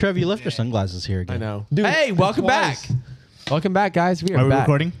Trev, you left your sunglasses here again. I know. Dude, hey, welcome twice. back. Welcome back, guys. We are Are we back.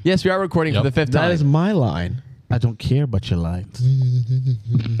 recording? Yes, we are recording for the fifth time. That is my line. I don't care about your lines.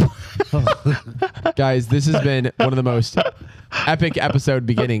 Guys, this has been one of the most epic episode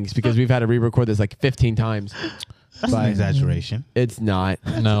beginnings because we've had to re-record this like 15 times. That's an exaggeration. It's not.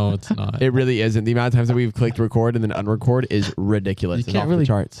 No, it's not. It really isn't. The amount of times that we've clicked record and then unrecord is ridiculous. You It's can't off really the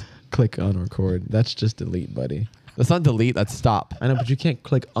charts. click unrecord. That's just delete, buddy. That's not delete. That's stop. I know, but you can't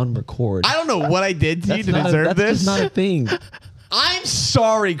click unrecord. I don't know what I did to you to not deserve that's this. just not a thing. I'm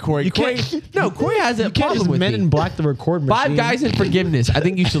sorry, Corey. You Corey, can't- no, Corey has a You can't problem just with Men me. in Black the record machine. Five Guys in Forgiveness. I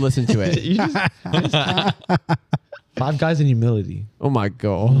think you should listen to it. You just- Five Guys in Humility. Oh my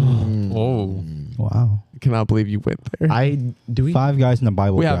god! Oh, Wow. I cannot believe you went there. Do we? Five Guys in the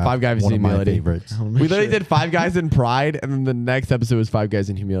Bible. We have Graph, Five Guys in one of my Humility. favorites. We literally did Five Guys in Pride, and then the next episode was Five Guys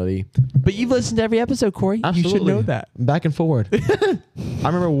in Humility. But you've listened to every episode, Corey. Absolutely. You should know that. Back and forward. I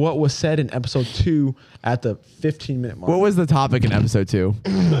remember what was said in episode 2 at the 15-minute mark. What was the topic in episode 2?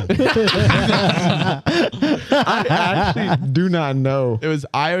 I actually do not know. It was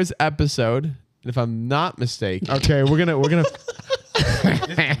Io's episode, and if I'm not mistaken, Okay, we're gonna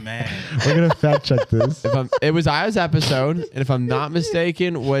Man. we're gonna fact check this. it was Io's episode, and if I'm not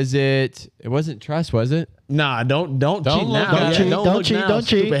mistaken, it wasn't trust, was it? Nah, don't cheat look now. at Yeah, it. don't Don't look cheat, now, don't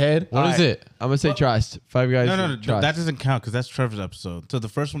cheat. stupid head. what is it? I'm gonna say trust. Five Guys. No, Trust. that doesn't count because that's Trevor's episode. So the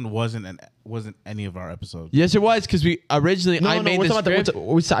first one wasn't any of our episodes. Yes, it was because we originally I made we're the talking about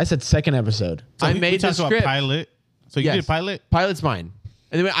script. I said second episode. So I we made the talked about script. pilot. So you Yes. did pilot. Pilot's mine.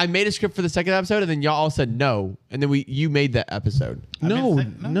 And then I made a script for the second episode, and then y'all all said no, and then you made that episode. No,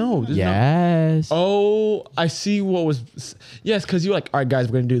 meant second- no. this is not- Yes. Oh, I see what was. Yes, because you were like, all right, guys,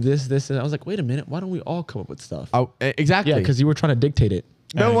 we're gonna do this, and I was like, wait a minute, why don't we all come up with stuff? Oh, exactly. Yeah, because you were trying to dictate it.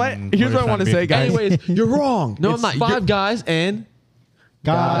 you know what? And Here's what I Corey's want to trying say, be- guys. Anyways, you're wrong. No, It's I'm not. Five Guys and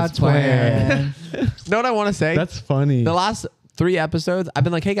God's plan. know what I want to say? That's funny. The last 3 episodes, I've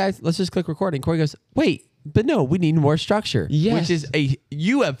been like, hey guys, let's just click record. And Corey goes, wait, but no, we need more structure. Yes. Which is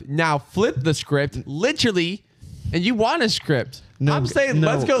you have now flipped the script literally, and you want a script. I'm saying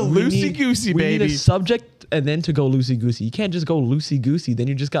let's go we loosey need- goosey, we baby. need a subject and then to go loosey goosey. You can't just go loosey goosey. Then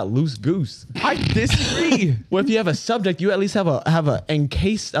you just got loose goose. I disagree. Well, if you have a subject, you at least have a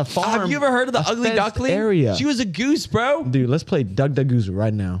encased a farm. Have you ever heard of the a ugly fenced duckling? area? She was a goose, bro. Dude, let's play Doug the Goose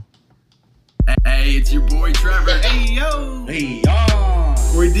right now. Hey, it's your boy Trevor. Hey, yo. Hey, y'all.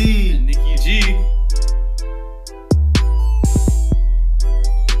 Corey D. And Nikki G.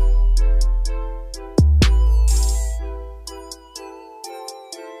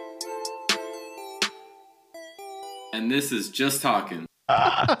 And this is Just Talking.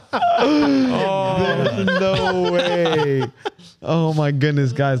 No way. Oh my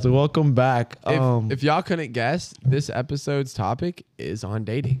goodness, guys. Welcome back. If y'all couldn't guess, this episode's topic is on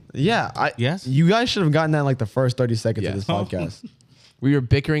dating. Yes. You guys should have gotten that in like the first 30 seconds of Yes. this podcast. We were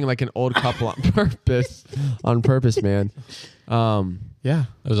bickering like an old couple on purpose. On purpose, man. Yeah.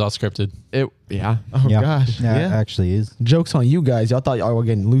 It was all scripted. Yeah. Oh gosh. Yeah, Yeah. it actually is. Jokes on you guys. Y'all thought y'all were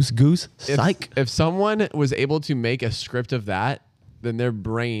getting loose goose. Psych. If someone was able to make a script of that, then their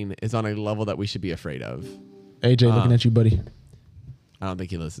brain is on a level that we should be afraid of. AJ, looking at you, buddy. I don't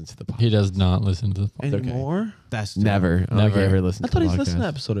think he listens to the podcast. He does not listen to the podcast. Anymore? That's Never. I don't think he Never. ever listened I to thought the he's listened to podcast.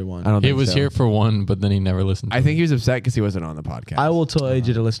 episode 1. I don't He think was so. here for one, but then he never listened to I think he was upset because he wasn't on the podcast. I will tell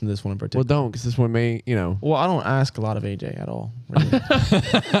AJ to listen to this one in Well, particular. don't, because this one may, Well, I don't ask a lot of AJ at all. Really.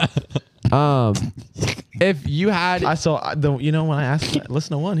 if you had, I saw, when I asked him,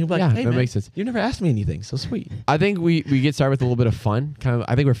 listen to one, he'll be like, Yeah, hey, that man, makes sense. you never asked me anything. So sweet. I think we get started with a little bit of fun. Kind of,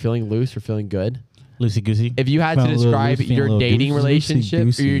 I think we're feeling loose. We're feeling good. Loosey goosey. If you had to Feeling a little describe loose, feeling a your little dating goosey, relationship or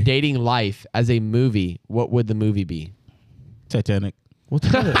goosey. your dating life as a movie, what would the movie be? Titanic. What's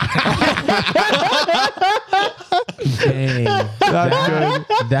that? Dang. That's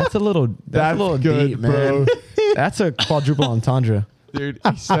good. That's a little good, deep, man. bro. That's a quadruple entendre. Dude,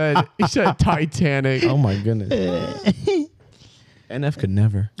 he said Titanic. Oh my goodness. NF could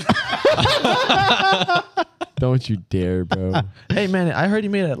never. Don't you dare, bro. Hey man, I heard he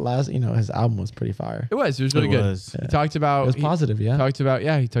made it last. His album was pretty fire. It was really It good. was. He talked about It was positive, He yeah. talked about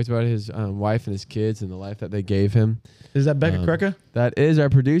his wife and his kids and the life that they gave him. Is that Becca Krecker? That is our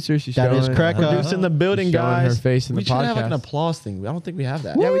producer. She's That is showing, Krecker. Produced in the building, showing her guys. face in We the should have like an podcast. applause thing. I don't think we have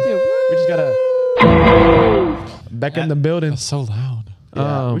that. Yeah, we do. We just gotta Becca in the building. That's so loud.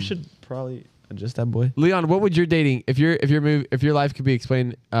 Yeah, we should probably adjust that boy. Leon, what would your dating if your life could be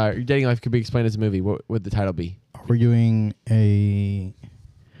explained your dating life could be explained as a movie? What would the title be? We're doing a.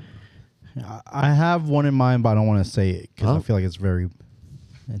 I have one in mind, but I don't want to say it because I feel like it's very.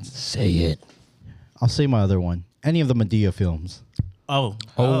 Say it. I'll say my other one. Any of the Medea films. Oh.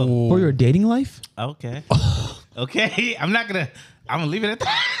 For your dating life? Okay. Okay. I'm gonna leave it at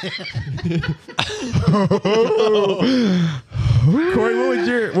that. Corey, what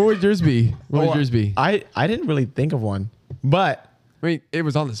would yours be? What would yours be? I didn't really think of one, but I mean, it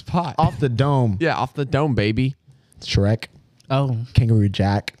was on the spot. off the dome, Yeah, off the dome, baby. Shrek, Oh. Kangaroo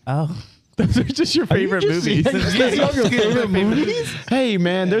Jack. Oh. Those are just your favorite movies. Hey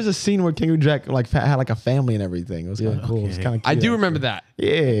man, there's a scene where Kangaroo Jack had like a family and everything. It was kind of cool. It was kind of. I do remember that. Yeah,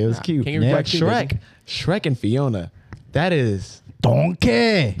 it was cute. Kangaroo Like Jack too, Shrek, baby. Shrek and Fiona. That is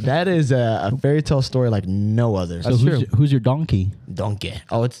Donkey. a fairy tale story like no other. So who's your donkey? Donkey.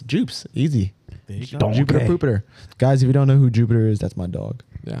 Oh, it's Jupes. Easy. There you go. Donkey. Jupiter Poopiter. Guys, if you don't know who Jupiter is, that's my dog.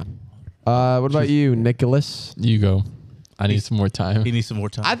 Yeah. What about you, Nicholas? You go. I need some more time. He needs some more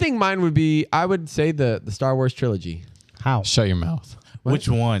time. I think mine would be. I would say the Star Wars trilogy, How? Shut your mouth. Which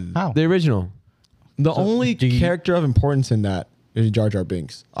one? How? the original. The only do you- character of importance in that is Jar Jar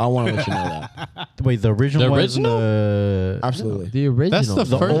Binks. I want to let you know that. Wait, the original. The was original? Absolutely. The original. That's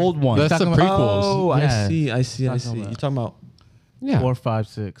the first, old one. That's the Talking prequels. Oh, Yeah. I see. You're talking about yeah. 4, 5,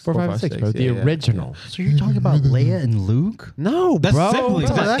 6. 4, 5, 6, bro. The yeah, yeah. original. So you're talking about Leia and Luke? No, That's bro. siblings.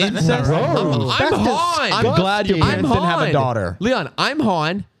 Bro, That's that's- incest. bro. I'm That's Han. I'm glad your I'm parents didn't have a Han. daughter. Leon, I'm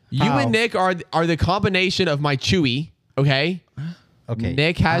Han. You How? and Nick are the combination of my Chewie. Okay. Okay.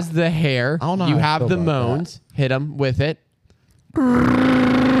 Nick has the hair. I don't know You how I have feel the about moans. Hit him with it.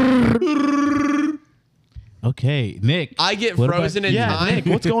 Okay, Nick. I get What about- frozen in Yeah, time. Nick,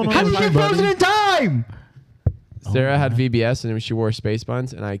 what's going on? How did you get frozen in time? Sarah had VBS and she wore space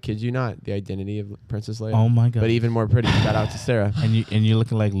buns, and I kid you not, the identity of Princess Leia. Oh my God. But even more pretty. Shout out to Sarah. And you're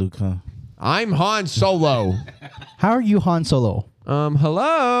looking like Luke, huh? I'm Han Solo. How are you Han Solo?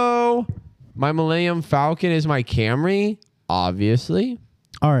 Hello. My Millennium Falcon is my Camry, obviously.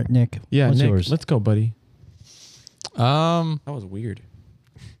 All right, Nick. Yeah, what's Nick, yours? let's go, buddy. That was weird.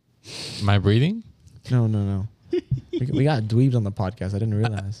 My breathing? No. we got dweebs on the podcast. I didn't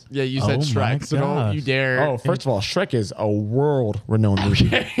realize. Yeah, you Oh said my Shrek, so don't gosh. you dare. Oh, first of all, Shrek is a world-renowned movie.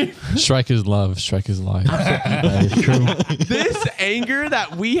 Shrek is love. Shrek is life. That is true. This anger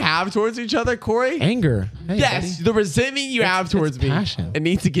that we have towards each other, Corey. Anger. Hey, Yes, buddy. the resentment you have it's towards me. passion. It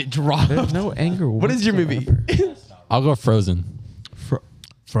needs to get dropped. There's no anger. What is your movie? whatsoever. I'll go Frozen.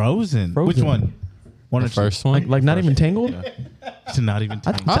 Frozen. Which Frozen. one? One The or two? first one. Like not even Tangled? It's not even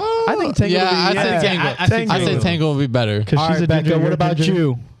Tangled. I think Tangled Yeah, would be- I yeah. say Tangled. I say I say Tangled. Tangled would be better. Because All she's right, a Becca, ginger, what you're a about ginger.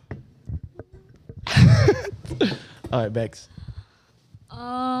 you? All right, Bex.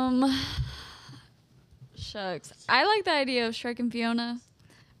 Shucks. I like the idea of Shrek and Fiona,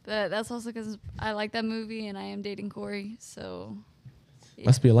 but that's also because I like that movie and I am dating Corey. So, yeah.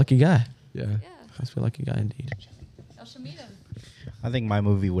 Must be a lucky guy. Yeah. Yeah, Must be a lucky guy indeed. y'all should meet him. I think my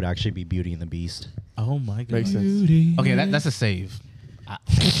movie would actually be Beauty and the Beast. Oh my God. Makes sense. Okay, that's a save.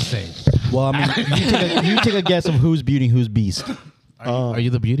 Save. Well, I mean, you take a guess of who's Beauty, who's Beast. Are you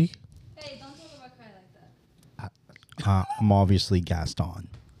the beauty? Hey, don't talk about Cry like that. I'm obviously Gaston.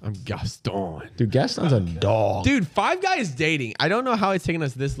 I'm Gaston. Dude, Gaston's a dog. Dude, Five Guys dating. I don't know how it's taken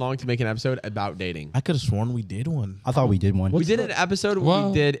us this long to make an episode about dating. I could have sworn we did one. I thought we did one. We did an episode where Well-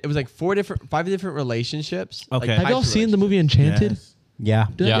 we did, it was like 5 different relationships. Okay. Like Have y'all types of seen the movie Enchanted? Yes. Yeah.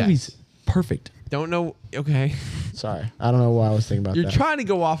 Dude, Yeah. that movie's perfect. Don't know. Okay. Sorry. I don't know why I was thinking about You're that. trying to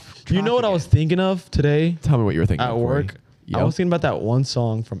go off. You track know what I again. was thinking of today Tell me what you were thinking at of, Corey. work? Yo. I was thinking about that one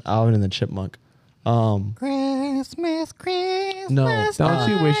song from Alvin and the Chipmunk. Christmas. No. Don't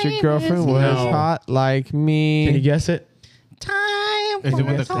you wish your girlfriend was No. hot like me? Can you guess it? Is it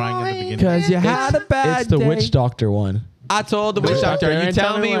when they're crying at the beginning? Because you had a bad It's the day. Witch Doctor one. I told the witch doctor, you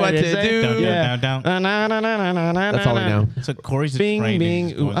tell me what to do. Down, down, down. That's all we know. So Corey's Bing, training bing,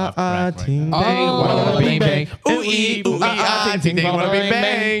 is going ooh, off ah, track right ting, now. bang, Oh, wada, bing, bang. bang. Ooh, ee, ooh, ah, ting, ting, wada, bing,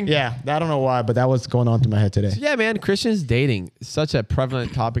 bang. Yeah, I don't know why, but that was going on through my head today. Yeah, man, Christians dating is such a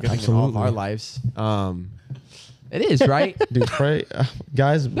prevalent topic I think, in all of our lives. It is, right? Dude, pray,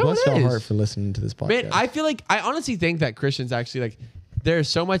 guys, bless it your is. heart for listening to this podcast. Man, I feel like I honestly think that Christians actually like there's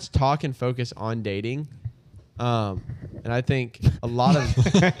so much talk and focus on dating. And I think a lot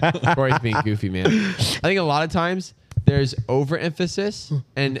of Corey's being goofy, man. I think a lot of times there's overemphasis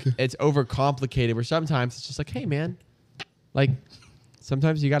and it's overcomplicated where sometimes it's just like, hey man, like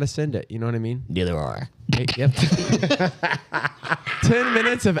sometimes you gotta send it. You know what I mean? Neither are. Hey, yep. 10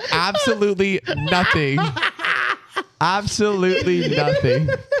 minutes of absolutely nothing. Absolutely nothing.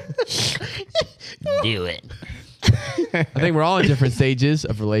 Do it. I think we're all in different stages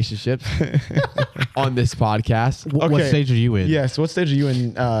of relationships on this podcast. What Okay. stage are you in? Yes. What stage are you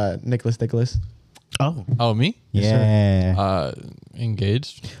in, Nicholas? Oh. Oh, me? Yeah.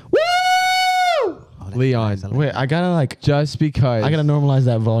 Engaged. Woo! Oh, Leon. Wait, I gotta like, Just because. I gotta normalize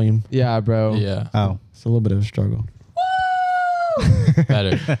that volume. Yeah, bro. Yeah. Oh, It's a little bit of a struggle.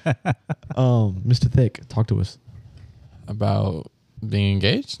 Better. Mr. Thick, talk to us. About being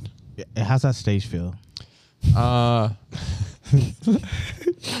engaged? How's that stage feel?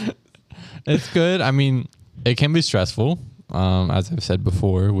 It's good. I mean, it can be stressful, as I've said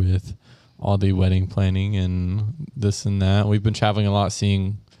before, with all the wedding planning and this and that. We've been traveling a lot,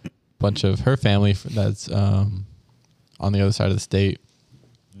 seeing a bunch of her family that's on the other side of the state.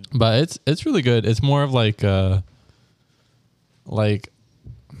 But it's really good. It's more of like how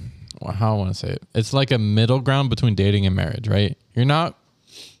I want to say it. It's like a middle ground between dating and marriage, right? You're not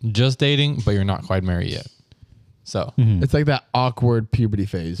just dating, but you're not quite married yet. So It's like that awkward puberty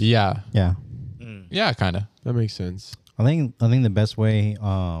phase. yeah, yeah. yeah, kind of. That makes sense. I think the best way,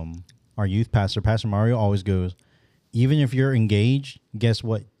 our youth pastor, Pastor Mario, always goes, even if you're engaged, guess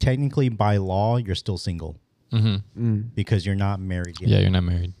what? Technically, by law, you're still single because you're not married yet. Yeah, you're not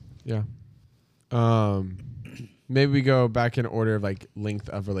married. Yeah. Maybe we go back in order of like length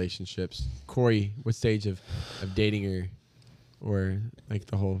of relationships. Corey, what stage of dating or like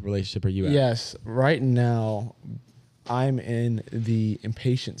the whole relationship are you at? Yes, right now, I'm in the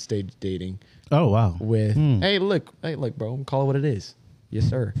impatient stage of dating Oh wow. with, hey, look, bro, call it what it is. Yes,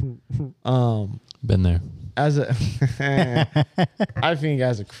 sir. Been there. As a, I think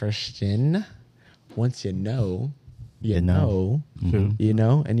as a Christian, once you know, You know. you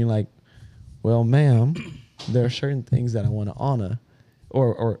know, and you're like, well, ma'am, there are certain things that I want to honor,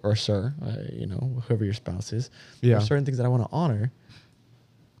 or sir, you know, whoever your spouse is. There Yeah. are certain things that I want to honor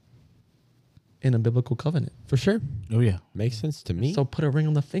in a biblical covenant. For sure. Oh yeah. Makes sense to me. So put a ring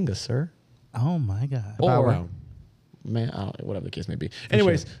on the finger, sir. Oh my god. Bow Or, wow. man, I don't know, whatever the case may be.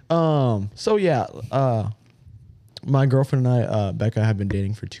 Anyways, so yeah, my girlfriend and I, Becca, have been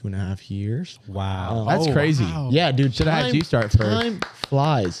dating for 2.5 years. Wow. That's crazy. Yeah, dude. Should've had time- you start first. Time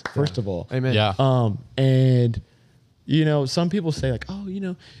flies, first of all. Amen. Yeah. And you know, some people say like, oh, you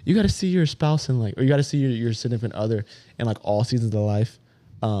know, you got to see your spouse in like, or you got to see your significant other in like all seasons of life.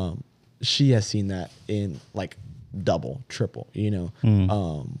 She has seen that in like double, triple. You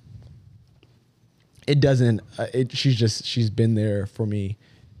know, it doesn't. She's been there for me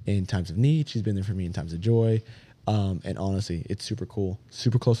in times of need. She's been there for me in times of joy. And honestly, it's super cool.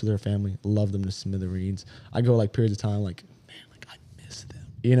 Super close with her family. Love them to smithereens. I go like periods of time like, man, like I miss them.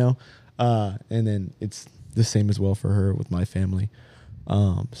 You know, and then it's the same as well for her with my family.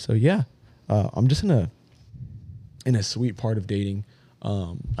 So yeah, I'm just in a sweet part of dating.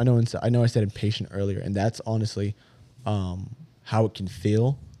 I know I said impatient earlier, and that's honestly how it can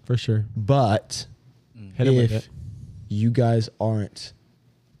feel. For sure. But Hit it with if it. you guys aren't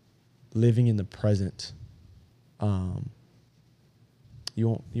living in the present,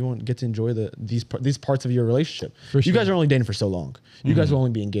 you won't get to enjoy these parts of your relationship. For You sure. guys are only dating for so long. You guys will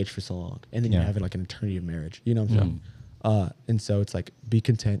only be engaged for so long, and then you Yeah. have like an eternity of marriage. You know what I'm saying? And so it's like, be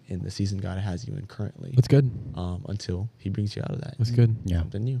content in the season God has you in currently. That's good. Until He brings you out of that. That's good. Yeah.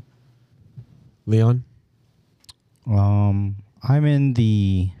 Something new. Leon? I'm in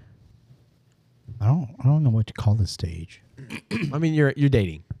the. I don't know what to call this stage. I mean, you're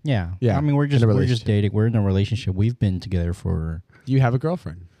dating. Yeah. Yeah, I mean, we're in a just relationship. dating. We're in a relationship. We've been together for. You have a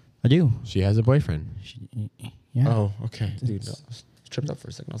girlfriend. I do. She has a boyfriend. Yeah. Oh, okay, dude. I was tripped up for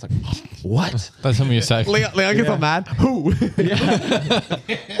a second. I was like, what? That's something you said. Leon gets all mad. Who?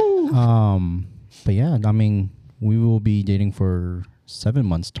 But yeah, I mean, we will be dating for 7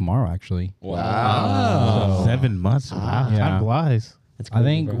 months tomorrow, actually. Wow. 7 months. Wow. Yeah. Time flies. I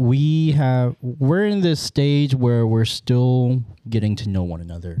think we're in this stage where we're still getting to know one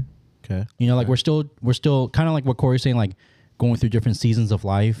another. Okay. You know, like we're still kind of like what Corey's saying, like going through different seasons of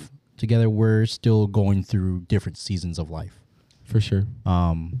life together. We're still going through different seasons of life. For sure.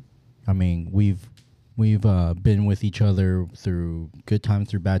 I mean, we've been with each other through good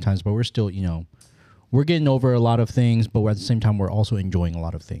times, through bad times, but we're still, you know, we're getting over a lot of things, but at the same time, we're also enjoying a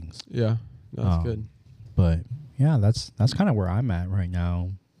lot of things. Yeah. No, that's good. But yeah, that's kind of where I'm at right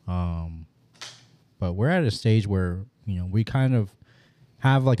now. But we're at a stage where, you know, we kind of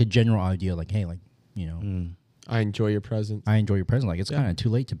have like a general idea, like, hey, like, you know, I enjoy your presence. I enjoy your presence. Like, it's kind of too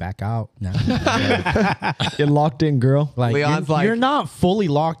late to back out now. You're locked in, girl. Like, Leon's like- you're not fully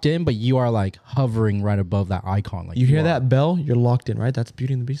locked in, but you are like hovering right above that icon. Like, You hear are. that bell? You're locked in, right? That's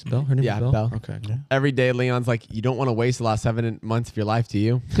Beauty and the Beast. Belle. Her name Yeah, is Belle. Belle. Okay. Every day, Leon's like, you don't want to waste the last 7 months of your life, do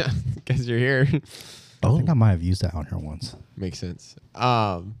you? Because you're here. I think I might have used that on her once. Makes sense.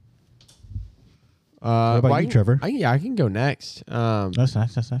 What about you, Trevor? I can go next. That's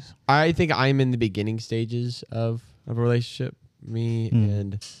nice. That's nice. I think I'm in the beginning stages of a relationship. Me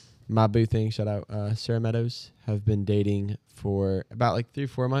and my boo thing. Shout out Sarah Meadows. Have been dating for about like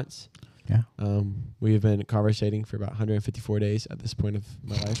 3-4 months. Yeah. We've been conversating for about 154 days at this point of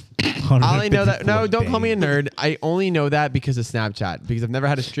my life. I only know that. No, don't call me a nerd. I only know that because of Snapchat, because I've never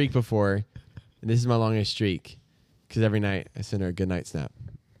had a streak before, and this is my longest streak. Because every night I send her a good night snap,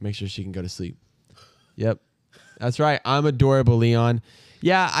 make sure she can go to sleep. Yep, that's right. I'm adorable, Leon.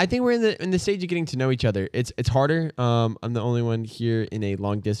 Yeah, I think we're in the stage of getting to know each other. It's harder. I'm the only one here in a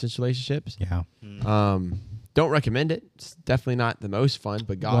long distance relationships. Yeah. Don't recommend it. It's definitely not the most fun,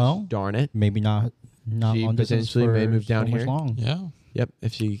 but gosh Well, darn it. Maybe not She long distance potentially for may move down so much here. long. Yeah. Yep,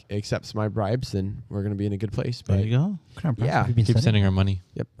 if she accepts my bribes, then we're gonna be in a good place. There But you go. What kind of Yeah. price have you been Keep sending her money.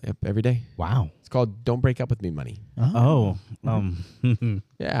 yep, every day. Wow. It's called "Don't Break Up with Me" money. Oh,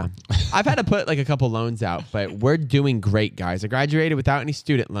 Yeah, I've had to put like a couple loans out, but we're doing great, guys. I graduated without any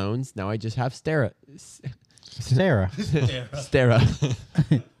student loans. Now I just have Sarah. Stera.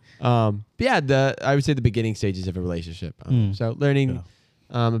 But yeah, I would say the beginning stages of a relationship. So learning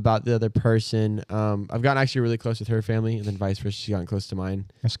about the other person. I've gotten actually really close with her family, and then vice versa. She's gotten close to mine.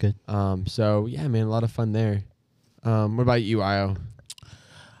 That's good. So yeah, man, a lot of fun there. What about you, Io?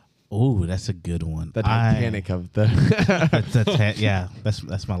 oh, that's a good one. The Titanic of the. Yeah,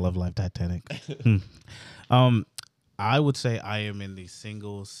 that's my love life, Titanic. I would say I am in the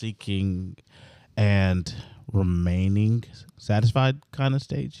single, seeking, and remaining satisfied kind of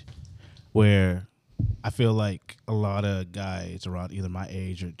stage, where I feel like a lot of guys around either my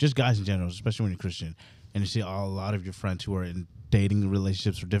age or just guys in general, especially when you're Christian, and you see a lot of your friends who are in dating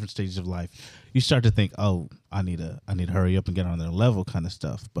relationships or different stages of life, you start to think, oh, I need to hurry up and get on their level kind of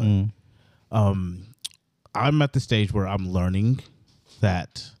stuff. But I'm at the stage where I'm learning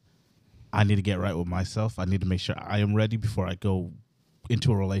that I need to get right with myself. I need to make sure I am ready before I go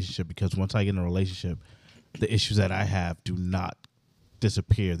into a relationship, because once I get in a relationship, the issues that I have do not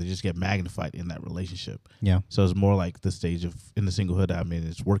disappear. They just get magnified in that relationship. Yeah. So it's more like the stage of in the singlehood I'm in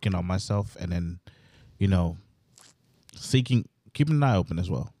is working on myself, and then, keeping an eye open as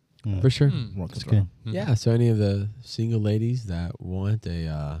well. For sure. That's good. Yeah. So any of the single ladies that want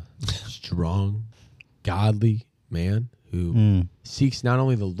a strong, godly man who seeks not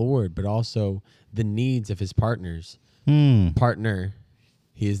only the Lord but also the needs of his partner.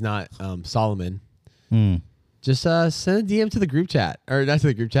 He is not Solomon. Just send a DM to the group chat, or not to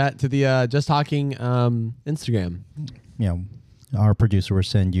the group chat, to the Just Talking Instagram. Yeah. Our producer will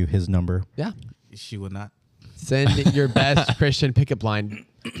send you his number. Yeah. She would not. Send your best Christian pickup line.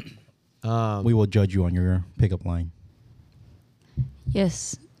 We will judge you on your pickup line.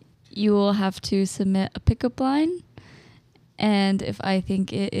 Yes, you will have to submit a pickup line, and if I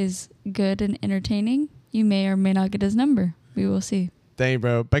think it is good and entertaining, you may or may not get his number. We will see. Dang,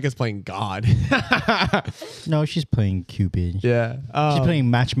 bro. Becca's playing God. No, she's playing Cupid. Yeah. She's playing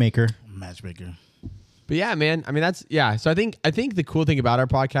matchmaker. Matchmaker. But yeah, man. I mean, that's yeah. So I think the cool thing about our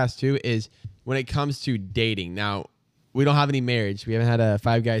podcast too is when it comes to dating. Now, we don't have any marriage. We haven't had a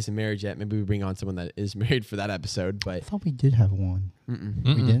 5 guys in marriage yet. Maybe we bring on someone that is married for that episode. But I thought we did have one. We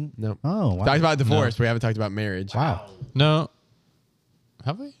didn't? no. Oh, wow. Talked about divorce. We haven't talked about marriage. Wow. No.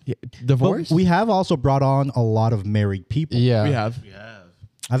 Have we? Yeah. But Divorce. we have also brought on a lot of married people. Yeah. We have.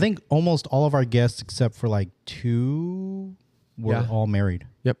 I think almost all of our guests, except for like 2, were Yeah. all married.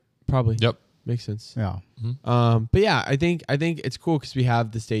 Yep. Probably. Yep. Makes sense. Yeah. But yeah, I think it's cool because we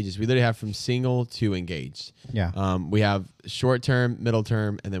have the stages. We literally have from single to engaged. Yeah. We have short term, middle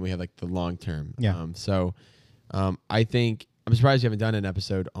term, and then we have like the long term. Yeah. I think I'm surprised you haven't done an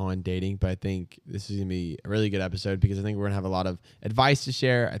episode on dating, but I think this is gonna be a really good episode because I think we're gonna have a lot of advice to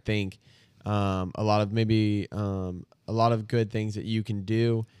share. I think a lot of good things that you can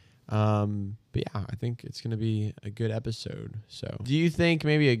do. But yeah, I think it's going to be a good episode. So do you think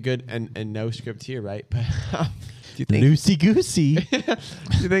maybe a good, and no script here, right? But do you think, Loosey goosey. do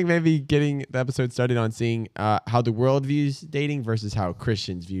you think maybe getting the episode started on seeing how the world views dating versus how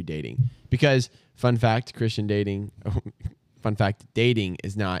Christians view dating? Because fun fact, dating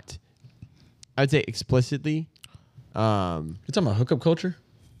is not, I would say explicitly. You're talking about hookup culture?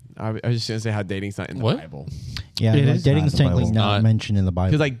 I was just gonna say how dating's not in the What? Bible. Yeah, It no, is dating's not in the technically Bible. not mentioned in the Bible.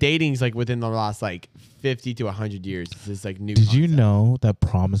 Because like dating's like within the last like 50 to 100 years. It's this like new. Did you concept. know that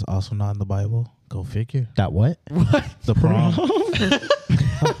prom is also not in the Bible? Go figure. that what? The prom.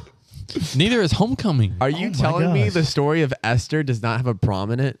 Neither is homecoming. Are you Oh my telling me gosh. the story of Esther does not have a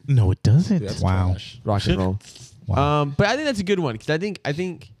prom in it? No, it doesn't. Wow. Rock and roll. Wow. But I think that's a good one because I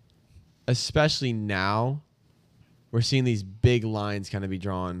think, especially now, we're seeing these big lines kind of be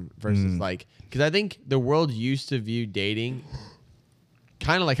drawn versus like because I think the world used to view dating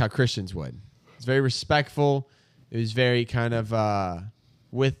kind of like how Christians would. It's very respectful. It was very kind of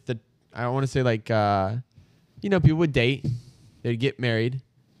with the, I don't want to say like, people would date, they'd get married,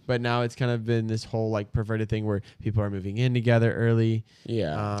 but now it's kind of been this whole like perverted thing where people are moving in together early.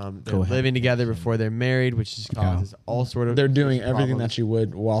 Yeah. They're living together before they're married, which just causes all sort of. They're doing everything problems that you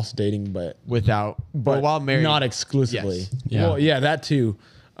would whilst dating, but while married, not exclusively. Yes. Yeah. Well, yeah, that too.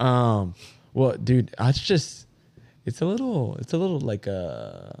 Well, dude, it's a little like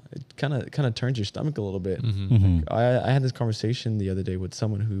it kind of turns your stomach a little bit. I had this conversation the other day with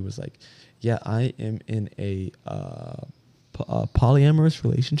someone who was like, "Yeah, I am in a polyamorous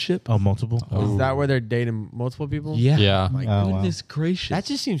relationship." Oh, multiple. Is that where they're dating multiple people? Yeah. Yeah. My Oh, goodness gracious. That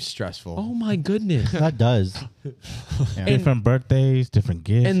just seems stressful. oh my goodness. That does. Yeah. Different birthdays, different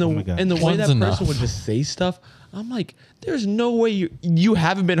gifts. And the oh my God. and the way One's that person enough. would just say stuff, I'm like, there's no way you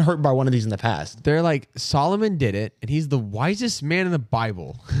haven't been hurt by one of these in the past. They're like, Solomon did it, and he's the wisest man in the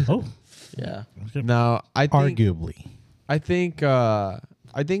Bible. oh, Yeah. No, I think Arguably. I think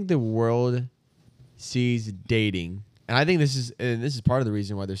the world sees dating, and I think this is part of the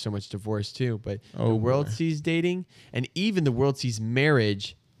reason why there's so much divorce too. But the world sees dating, and even the world sees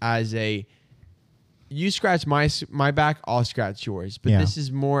marriage as a, you scratch my back, I'll scratch yours. But Yeah. this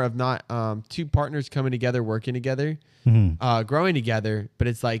is more of not two partners coming together, working together, growing together. But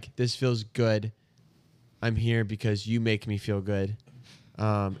it's like, this feels good. I'm here because you make me feel good.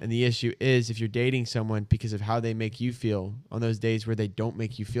 And the issue is, if you're dating someone because of how they make you feel on those days where they don't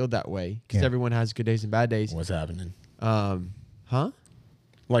make you feel that way, because Yeah. everyone has good days and bad days. What's happening? Huh?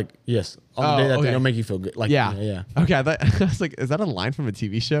 Like, yes, on the day that okay. they don't make you feel good. Like, Yeah. Okay. I was like, is that a line from a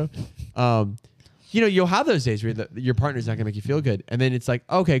TV show? You'll have those days where your partner's not gonna make you feel good, and then it's like,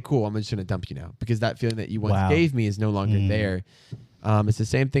 okay, cool, I'm just gonna dump you now because that feeling that you once Wow. gave me is no longer there. It's the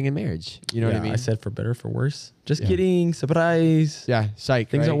same thing in marriage. You know what I mean? I said for better, for worse. Just Yeah. kidding. Surprise. yeah, psych.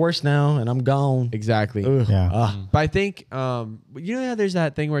 Things right? are worse now, and I'm gone. Exactly. Ugh. Yeah. But I think, how there's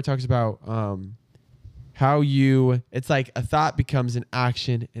that thing where it talks about how it's like a thought becomes an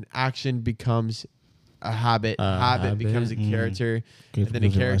action becomes a habit, habit becomes a character, and then a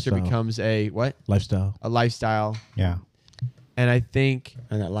becomes a character lifestyle. becomes a what? lifestyle. A lifestyle. Yeah. And I think,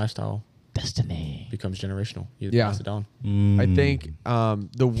 And that lifestyle Destiny. becomes generational. You Yeah. pass it on. I think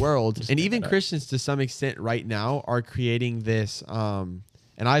the world, and make even that up. Christians to some extent right now, are creating this, and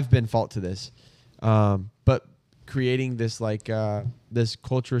I've been fault to this, but creating this like this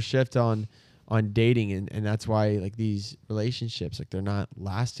cultural shift on dating, and that's why like these relationships, like they're not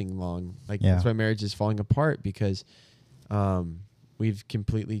lasting long. Like Yeah. that's why marriage is falling apart, because we've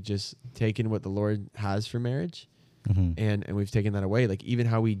completely just taken what the Lord has for marriage, and we've taken that away. Like even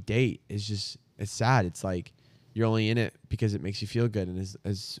how we date is just, it's sad. It's like you're only in it because it makes you feel good, and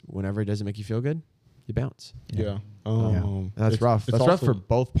as whenever it doesn't make you feel good, you bounce. Yeah. And that's It's- rough. it's That's rough also- for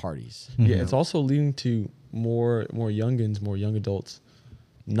both parties. Yeah, it's also leading to more youngins, more young adults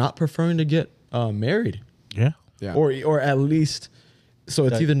not preferring to get married, Yeah. Yeah. or at least, so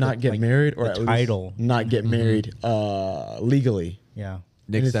it's The- either the- not get like, married or the at title. least not get married legally. Yeah.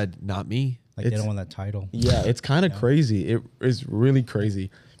 Nick And it's- said, "Not me." Like they It's- don't want that title. Yeah, it's kind of crazy. It is really crazy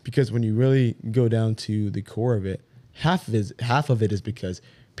because when you really go down to the core of it, half of it is because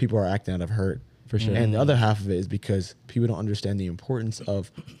people are acting out of hurt, For sure. and the other half of it is because people don't understand the importance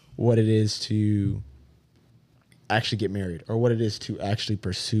of what it is to actually get married or what it is to actually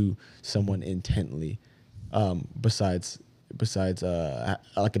pursue someone intently, besides like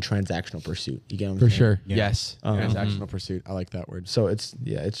a transactional pursuit. You get what I'm saying? Yeah. Yes. Transactional pursuit. I like that word. So it's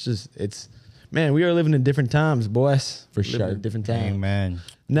man, we are living in different times, boys. For Living sure. in different times. Amen.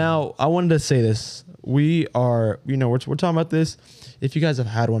 Now, I wanted to say this. We are, we're talking about this. If you guys have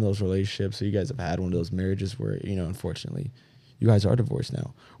had one of those relationships, or you guys have had one of those marriages where, unfortunately, you guys are divorced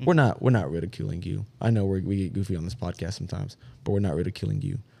now. We're not ridiculing you. I know we get goofy on this podcast sometimes, but we're not ridiculing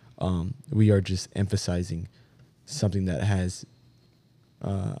you. We are just emphasizing something that has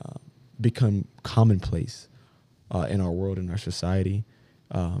become commonplace in our world, in our society,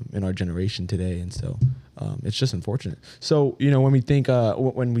 in our generation today. And so it's just unfortunate. So, when we think,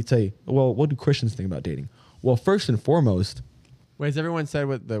 when we say, well, what do Christians think about dating? Well, first and foremost, Wait, has everyone said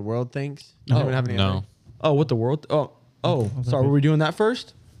what the world thinks? Does anyone have any No. other- what the world? Sorry, were we doing that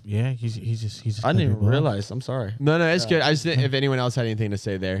first? Yeah. He's just. I didn't even people up. realize. I'm sorry. No, it's good. I just didn't, if anyone else had anything to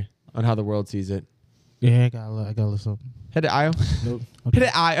say there on how the world sees it. Yeah, I got to listen. Hit it, IO. Nope. Hit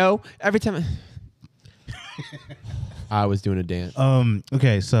it, IO. Every time. I was doing a dance.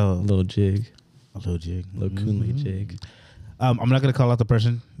 Okay, so A little jig, a little jig, a little Coonley jig. I'm not gonna call out the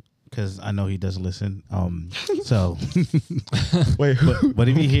person because I know he doesn't listen. So, Wait, but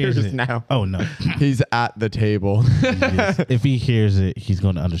if he hears cares it now? oh no, He's at the table. if he hears it, he's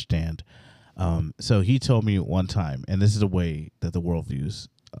going to understand. So he told me one time, and this is the way that the world views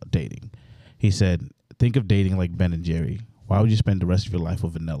dating. He said, think of dating like Ben and Jerry. Why would you spend the rest of your life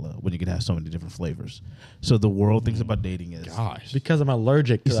with vanilla when you can have so many different flavors? So the world thinks about dating as Because I'm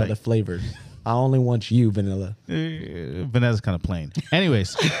allergic to He's other like- flavors. I only want you, vanilla. vanilla's kind of plain.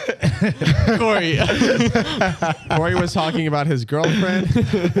 Anyways, Corey. Corey was talking about his girlfriend.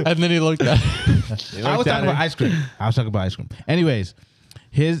 And then he looked at I was talking about ice cream. Anyways,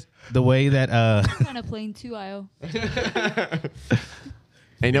 the way that Kind of plain too, Io.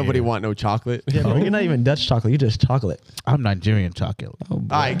 Ain't nobody want no chocolate. Yeah, bro, you're not even Dutch chocolate. You're just chocolate. I'm Nigerian chocolate. All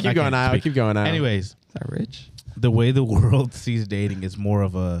right, keep going, Io. Keep going, Io. Anyways, Is that rich? the way the world sees dating is more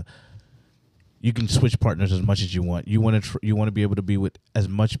of a you can switch partners as much as you want. You want to you want to be able to be with as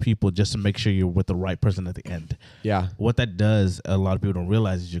much people just to make sure you're with the right person at the end. Yeah. What that does, a lot of people don't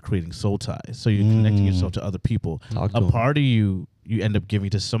realize, is you're creating soul ties. So you're connecting yourself to other people. Talk to A 'em. part of you end up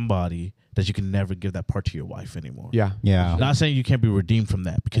giving to somebody that you can never give that part to your wife anymore. Yeah. Yeah. Not saying you can't be redeemed from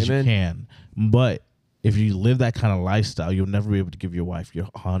that, because Amen. you can. But if you live that kind of lifestyle, you'll never be able to give your wife your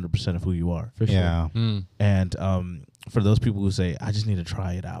 100% of who you are. For sure. Yeah. And for those people who say, I just need to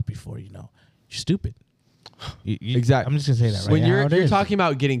try it out before, you're stupid. Exactly. I'm just going to say that right When now. you're talking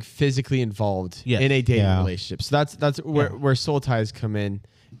about getting physically involved Yes. in a dating Yeah. relationship. So that's where soul ties come in.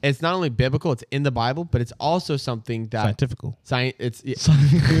 It's not only biblical, it's in the Bible, but it's also something that Scientifical. it's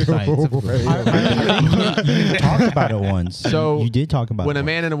Scientifical. You talked about it once. So you did talk about when it a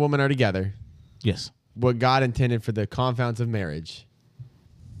man and a woman are together, Yes. what God intended for the confounds of marriage,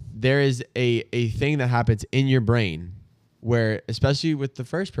 there is a thing that happens in your brain where, especially with the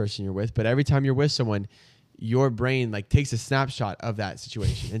first person you're with, but every time you're with someone, your brain like takes a snapshot of that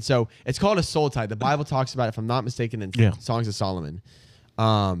situation. And so it's called a soul tie. The Bible talks about it, if I'm not mistaken, in Yeah. Songs of Solomon.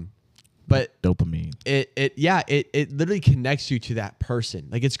 But Dopamine. it literally connects you to that person.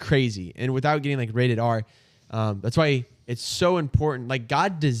 Like, it's crazy. And without getting like rated R, that's why it's so important. Like,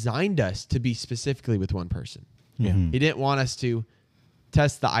 God designed us to be specifically with one person. Yeah. He didn't want us to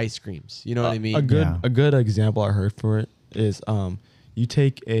test the ice creams. You know what I mean? A Yeah. good example I heard for it is you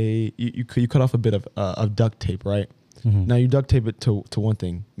take you cut off a bit of duct tape, right? Now you duct tape it to one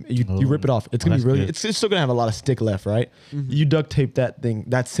thing. You rip it off. It's gonna be that's really. good. It's still gonna have a lot of stick left, right? You duct tape that thing,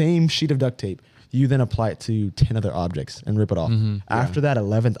 that same sheet of duct tape. You then apply it to 10 other objects and rip it off. After that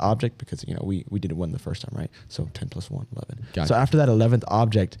 11th object, because we did one the first time, right? So 10 plus 1, 11. Gotcha. So after that 11th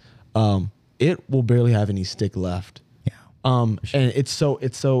object, it will barely have any stick left. Yeah. And it's so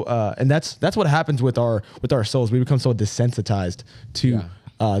and that's what happens with our souls. We become so desensitized to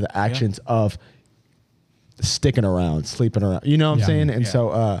the actions of sticking around, sleeping around. You know what I'm saying? And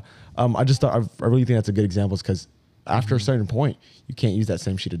so I just thought I really think that's a good example, because after a certain point, you can't use that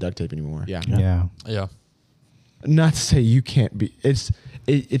same sheet of duct tape anymore. Yeah. Yeah. Yeah. Not to say you can't be. It's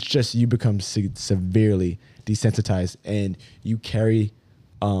just you become severely desensitized, and you carry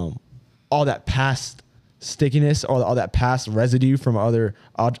all that past stickiness or all that past residue from other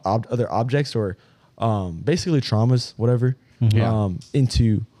other objects or basically traumas, whatever,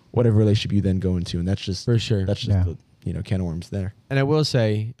 into whatever relationship you then go into, and that's just For sure. That's just Yeah. the can of worms there. And I will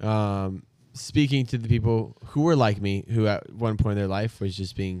say, speaking to the people who were like me, who at one point in their life was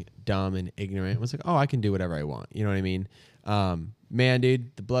just being dumb and ignorant, was like, oh, I can do whatever I want. You know what I mean? Man,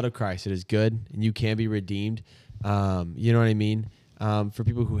 dude, the blood of Christ, it is good, and you can be redeemed. You know what I mean? For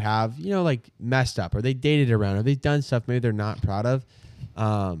people who have, like messed up, or they dated around, or they've done stuff maybe they're not proud of.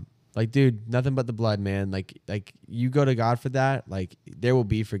 Like, dude, nothing but the blood, man. Like you go to God for that. Like, there will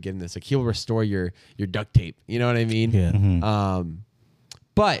be forgiveness. Like, He'll restore your duct tape. You know what I mean? Yeah.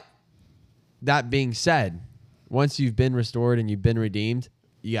 But that being said, once you've been restored and you've been redeemed,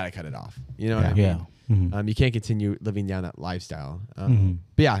 you got to cut it off. You know what I mean? Yeah. You can't continue living down that lifestyle.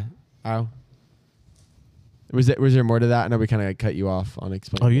 But yeah, was there more to that? I know we kind of cut you off on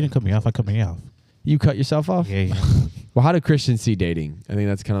explaining. Oh, you didn't cut me off. I cut me off. You cut yourself off? Yeah. Well, how do Christians see dating? I think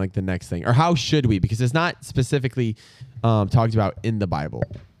that's kind of like the next thing. Or how should we? Because it's not specifically talked about in the Bible.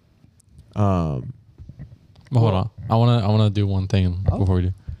 But hold on. I wanna do one thing before we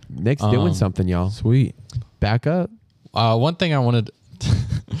do. Nick's doing something, y'all. Sweet. Back up. One thing I wanted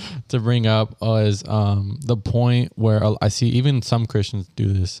to bring up is the point where I see even some Christians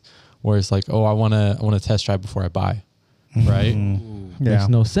do this, where it's like, oh, I want to test drive before I buy, right? Makes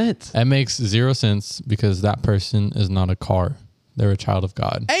no sense. It makes zero sense, because that person is not a car; they're a child of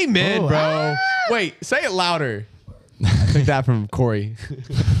God. Amen, bro. Wait, say it louder. I took that from Corey.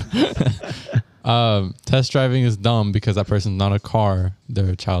 Test driving is dumb because that person's not a car; they're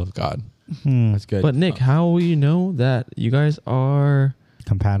a child of God. That's good. But Nick, how will you know that you guys are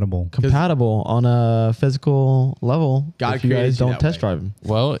compatible. compatible on a physical level God if you created guys you don't that test way. drive them.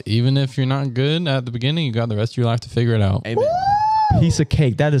 Well, even if you're not good at the beginning, you got the rest of your life to figure it out. Amen. Piece of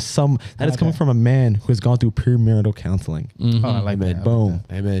cake. That is coming from a man who has gone through premarital counseling. Mhm. Oh, I like Amen. that. Boom.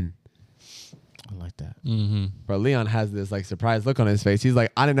 Amen. I like that. Mhm. Bro, Leon has this like surprised look on his face. He's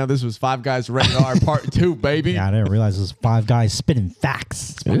like, I didn't know this was Five Guys Rated R Part 2, baby. Yeah, I didn't realize this 5 guys spitting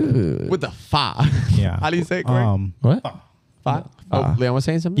facts. With the fa. Yeah. How do you say it, Corey? What? Fa? Oh, Leon was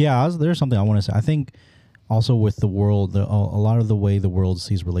saying something? Yeah, there's something I want to say. I think also with the world, a lot of the way the world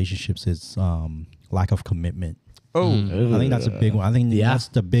sees relationships is lack of commitment. Oh, I think that's a big one. I think that's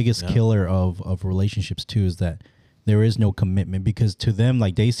the biggest killer of relationships too, is that there is no commitment, because to them,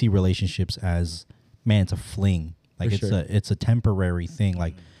 like, they see relationships as, man, it's a fling. Like, it's a temporary thing.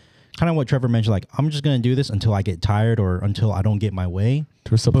 Like, kind of what Trevor mentioned, like, I'm just going to do this until I get tired or until I don't get my way.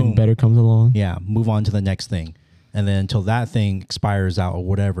 Till something Boom. better comes along. Yeah, move on to the next thing. And then until that thing expires out or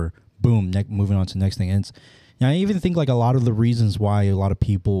whatever, boom, moving on to the next thing. And it's, I even think like a lot of the reasons why a lot of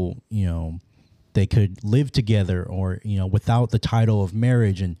people, they could live together or, without the title of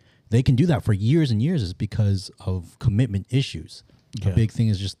marriage, and they can do that for years and years, is because of commitment issues. Yeah. A big thing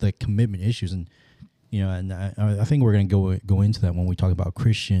is just the commitment issues. And, and I think we're going to go into that when we talk about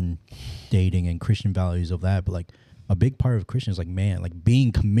Christian dating and Christian values of that. But like a big part of Christian is like, man, like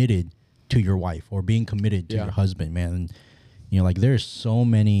being committed to your wife or being committed to your husband, man. And, like there's so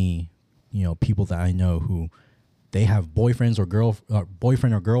many, people that I know who they have boyfriend or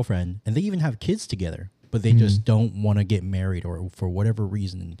girlfriend, and they even have kids together, but they just don't want to get married or for whatever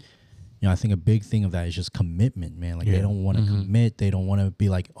reason. And, I think a big thing of that is just commitment, man. Like they don't want to commit. They don't want to be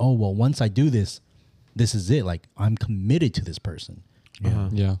like, oh, well, once I do this, this is it. Like I'm committed to this person.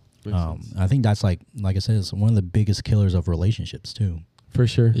 Yeah. I think that's like I said, it's one of the biggest killers of relationships too. For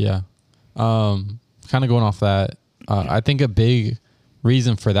sure. Yeah. Kind of going off that, I think a big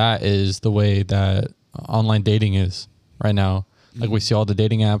reason for that is the way that online dating is right now. Like we see all the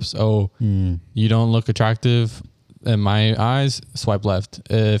dating apps. Oh, you don't look attractive in my eyes, swipe left.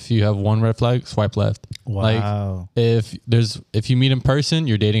 If you have one red flag, swipe left. Wow. Like if you meet in person,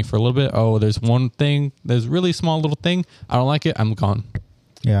 you're dating for a little bit. Oh, there's one thing, there's really small little thing. I don't like it. I'm gone.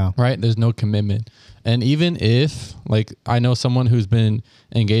 Yeah. Right. There's no commitment. And even if, like, I know someone who's been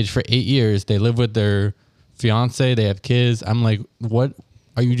engaged for 8 years, they live with their fiance, they have kids. I'm like, what?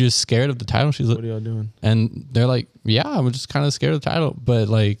 Are you just scared of the title? She's like, What are y'all doing? and they're like, yeah, I'm just kind of scared of the title. But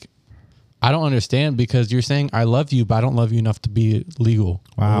like, I don't understand, because you're saying I love you, but I don't love you enough to be legal.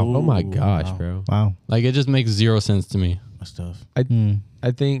 Wow. Oh my gosh, wow. bro. Wow. Like, it just makes zero sense to me. That's tough.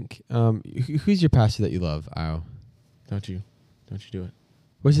 I think who's your pastor that you love? Io? Don't you do it.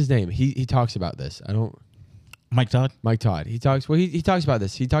 What's his name? He talks about this. I don't. Mike Todd? Mike Todd. He talks. Well, he talks about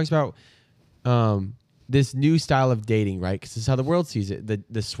this. He talks about this new style of dating, right? Because this is how the world sees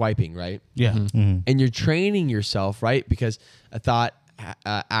it. The swiping, right? Yeah. And you're training yourself, right? Because a thought,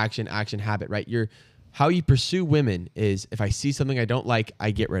 action, habit, right? How you pursue women is, if I see something I don't like,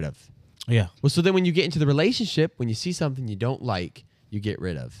 I get rid of. Yeah. Well, so then when you get into the relationship, when you see something you don't like, you get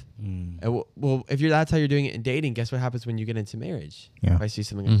rid of. And well, if that's how you're doing it in dating, guess what happens when you get into marriage? Yeah. If I see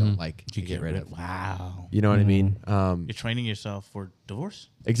something I don't like, you get rid of. Wow. You know what I mean? You're training yourself for divorce?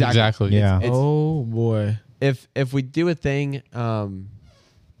 Exactly. Yeah. It's- Oh boy. if we do a thing,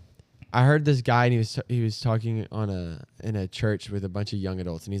 I heard this guy, and he was talking in a church with a bunch of young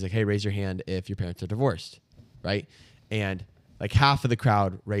adults, and he's like, "Hey, raise your hand if your parents are divorced," right? And like half of the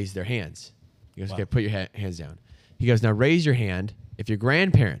crowd raised their hands. He goes, "Okay, put your hands down." He goes, "Now raise your hand if your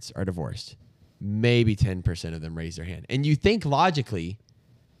grandparents are divorced." Maybe 10% of them raise their hand, and you think logically,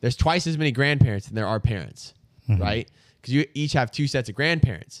 there's twice as many grandparents than there are parents, right? Because you each have 2 sets of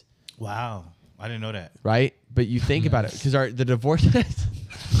grandparents. Wow. I didn't know that. Right, but you think about it, because the divorce.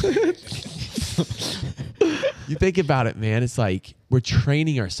 You think about it, man. It's like we're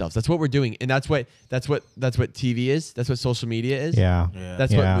training ourselves. That's what we're doing, and that's what TV is. That's what social media is. Yeah.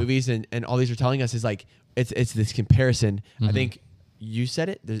 That's what movies and all these are telling us, is like it's this comparison. I think you said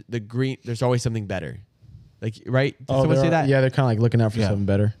it. There's always something better. Like, right? Did someone say that? Yeah, they're kind of like looking out for something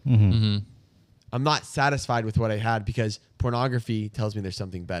better. I'm not satisfied with what I had, because pornography tells me there's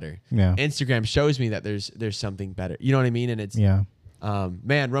something better. Yeah. Instagram shows me that there's something better. You know what I mean? And it's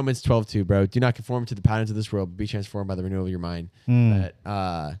man, Romans 12:2, bro. Do not conform to the patterns of this world, but be transformed by the renewal of your mind.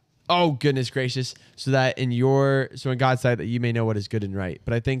 That, oh goodness gracious, so in God's sight that you may know what is good and right.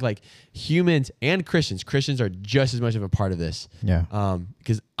 But I think like humans and Christians are just as much of a part of this. Yeah.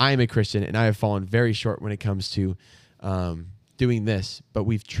 Because I am a Christian and I have fallen very short when it comes to doing this, but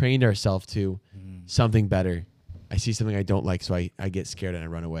we've trained ourselves to something better. I see something I don't like, so I get scared and I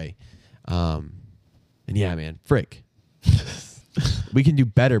run away. And yeah, man, frick. We can do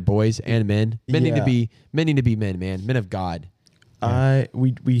better, boys and men. Men need to Yeah. be men, man. Men of God.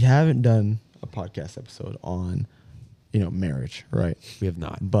 We haven't done a podcast episode on, marriage, right? We have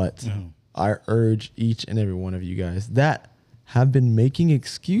not. But I urge each and every one of you guys that have been making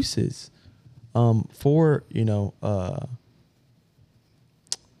excuses for,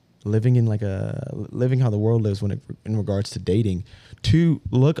 living how the world lives in regards to dating, to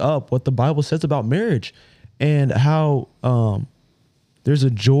look up what the Bible says about marriage and how there's a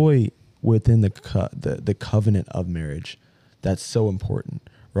joy within the covenant of marriage that's so important,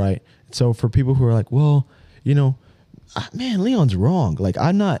 right? So for people who are like, well, man, Leon's wrong. Like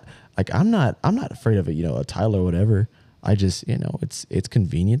I'm not afraid of a title or whatever. I just, it's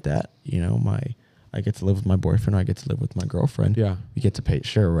convenient that, I get to live with my boyfriend or I get to live with my girlfriend. Yeah. We get to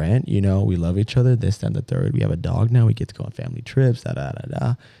share rent, we love each other, this, that, and the third. We have a dog now. We get to go on family trips,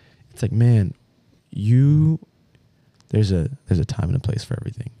 It's like, man, there's a time and a place for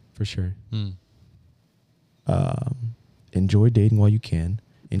everything. For sure. Enjoy dating while you can,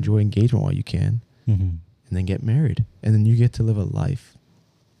 enjoy engagement while you can, and then get married. And then you get to live a life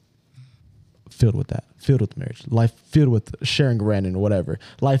filled with that, filled with marriage, life filled with sharing rent and whatever,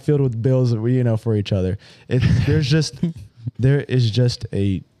 life filled with bills, for each other. There is just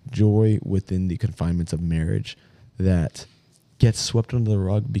a joy within the confinements of marriage that gets swept under the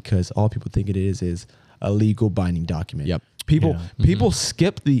rug because all people think it is a legal binding document. Yep. People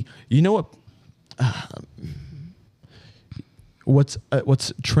skip the, what's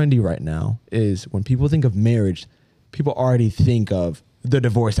trendy right now is when people think of marriage, people already think of the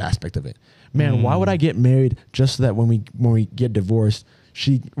divorce aspect of it. Man, why would I get married just so that when we get divorced,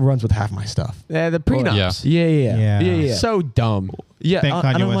 she runs with half my stuff? Yeah, the prenups. Yeah. So dumb. Yeah, Thank and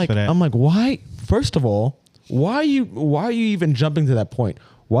Kanye West for that. I'm like, why? First of all, why are you even jumping to that point?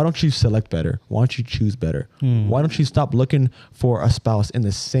 Why don't you select better? Why don't you choose better? Why don't you stop looking for a spouse in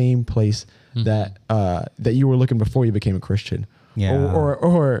the same place that you were looking before you became a Christian? Yeah.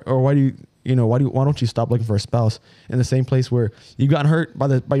 Or why do you? Why don't you stop looking for a spouse in the same place where you got hurt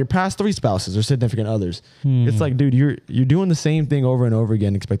by your past 3 spouses or significant others? It's like, dude, you're doing the same thing over and over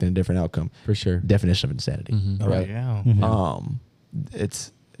again, expecting a different outcome. For sure. Definition of insanity, right? Oh, yeah.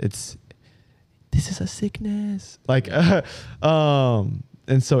 It's this is a sickness, like,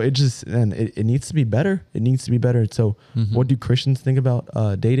 and so it needs to be better. It needs to be better. So, what do Christians think about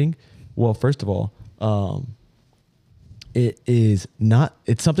dating? Well, first of all, it's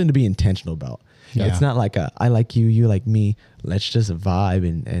something to be intentional about. Yeah. It's not like I like you, you like me. Let's just vibe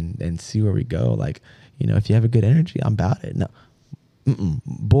and see where we go. Like, if you have a good energy, I'm about it. No,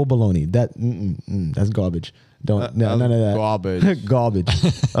 bull baloney. That's garbage. None of that. Garbage. Garbage.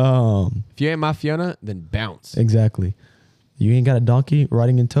 If you ain't my Fiona, then bounce. Exactly. You ain't got a donkey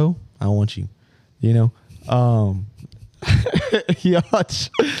riding in tow, I don't want you.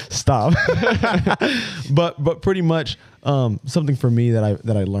 Stop. but pretty much something for me that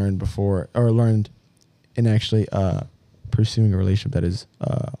I learned before, or learned in actually pursuing a relationship that is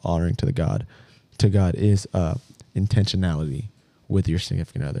honoring to God is intentionality with your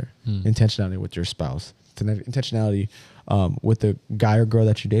significant other, intentionality with your spouse, intentionality with the guy or girl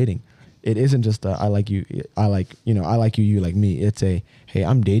that you're dating. It isn't just I like you, I like you, you like me. It's hey,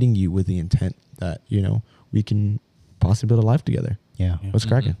 I'm dating you with the intent that we can possibly build a life together. Yeah. What's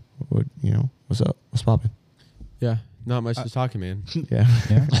cracking? What's up? What's popping? Yeah. Not much to talking, man. Yeah.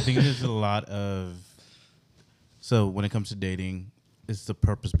 I think there's a lot of, so when it comes to dating, it's the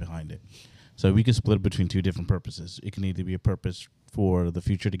purpose behind it. So we can split it between 2 different purposes. It can either be a purpose for the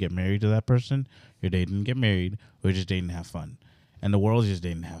future to get married to that person, you're dating to get married, or you're just dating to have fun. And the world is just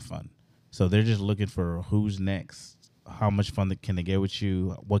dating to have fun. So they're just looking for who's next, how much fun can they get with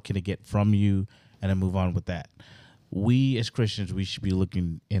you, what can they get from you, and then move on with that. We as Christians, we should be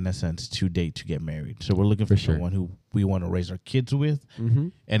looking, in a sense, to date to get married. So we're looking for someone who we want to raise our kids with.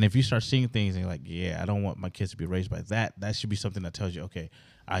 And if you start seeing things and you're like, yeah, I don't want my kids to be raised by that, that should be something that tells you, okay,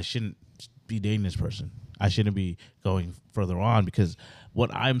 I shouldn't be dating this person. I shouldn't be going further on, because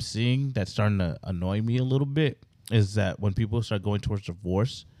what I'm seeing that's starting to annoy me a little bit is that when people start going towards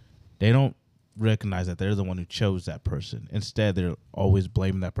divorce, they don't recognize that they're the one who chose that person. Instead, they're always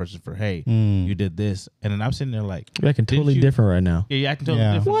blaming that person for, hey, you did this. And then I'm sitting there like, You're acting totally different right now. Yeah, you're acting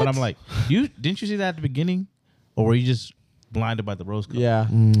totally different. But I'm like, didn't you see that at the beginning? Or were you just blinded by the rose color? Yeah.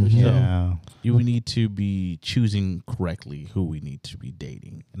 Yeah. You need to be choosing correctly who we need to be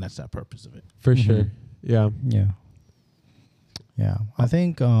dating. And that's the purpose of it. For sure. Yeah. Yeah. Yeah. I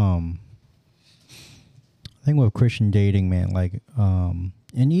think with Christian dating, man, like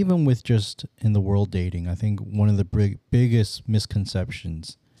and even with just in the world dating, I think one of the biggest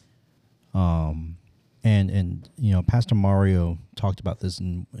misconceptions And you know, Pastor Mario talked about this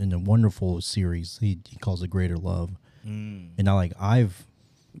in a wonderful series. He calls it Greater Love. And now, like, I've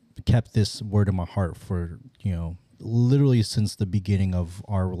kept this word in my heart for, you know, literally since the beginning of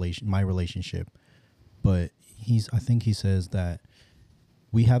my relationship. But I think he says that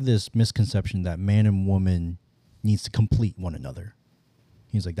we have this misconception that man and woman needs to complete one another.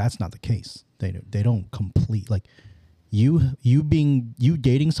 He's like, that's not the case. They don't complete, like, you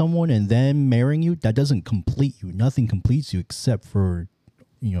dating someone and then marrying you, that doesn't complete you. Nothing completes you except for,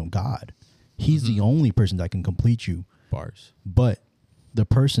 you know, God. He's the only person that can complete you. Bars. But the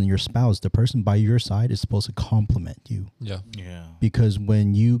person, your spouse, the person by your side is supposed to complement you. Yeah. Yeah. Because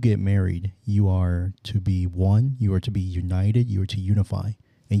when you get married, you are to be one, you are to be united, you are to unify,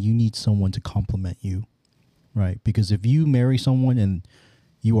 and you need someone to complement you, right? Because if you marry someone and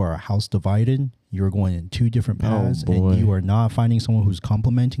you are a house divided, you're going in two different paths, and you are not finding someone who's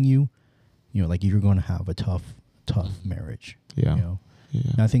complimenting you, you know, like, you're going to have a tough marriage. Yeah. You know?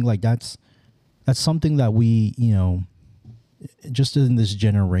 Yeah. And I think, like, that's something that we, you know, just in this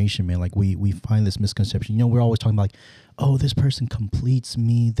generation, man, like, we find this misconception. You know, we're always talking about, like, oh, this person completes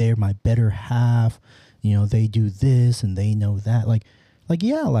me. They're my better half. You know, they do this and they know that. Like,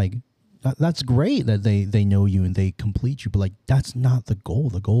 yeah, like, that's great that they know you and they complete you. But, like, that's not the goal.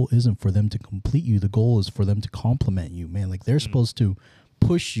 The goal isn't for them to complete you. The goal is for them to complement you, man. Like, they're supposed to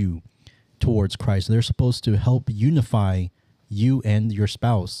push you towards Christ. They're supposed to help unify you and your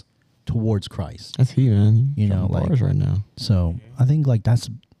spouse towards Christ. That's he, man. You know, Dropping like, bars right now. So I think, like, that's,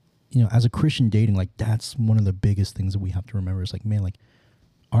 you know, as a Christian dating, like, that's one of the biggest things that we have to remember is, like, man, like,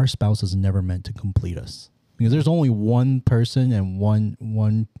 our spouse is never meant to complete us, because there's only one person and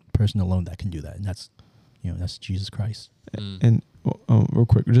one person alone that can do that, and that's, you know, that's Jesus Christ. And real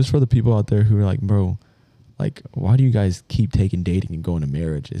quick, just for the people out there who are like, bro, like, why do you guys keep taking dating and going to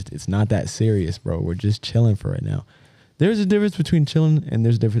marriage? It's not that serious, bro. We're just chilling for right now. There's a difference between chilling and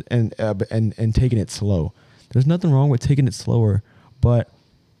there's a difference and taking it slow. There's nothing wrong with taking it slower, but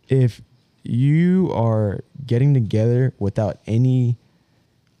if you are getting together without any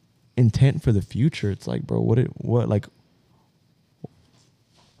intent for the future, it's like, bro, what like,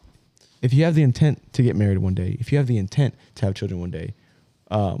 if you have the intent to get married one day, if you have the intent to have children one day,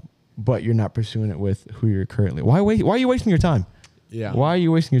 but you're not pursuing it with who you're currently, why are you wasting your time? Yeah. Why are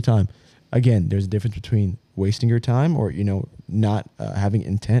you wasting your time? Again, there's a difference between wasting your time or, you know, not having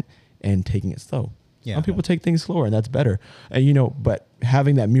intent and taking it slow. Yeah. Some people take things slower, and that's better. And, you know, but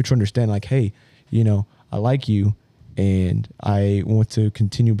having that mutual understanding, like, hey, you know, I like you and I want to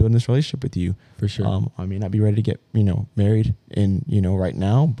continue building this relationship with you. For sure. I may not be ready to get, you know, married in, you know, right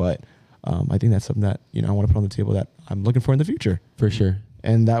now, but I think that's something that, you know, I want to put on the table that I'm looking for in the future. For sure.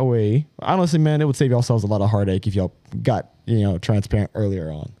 And that way, honestly, man, it would save yourselves a lot of heartache if y'all got, you know, transparent earlier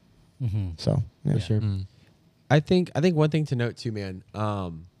on. So, yeah. For sure. I think one thing to note too, man,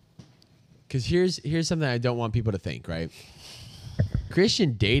 because here's something I don't want people to think, right?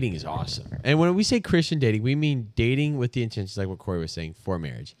 Christian dating is awesome. And when we say Christian dating, we mean dating with the intentions, like what Corey was saying, for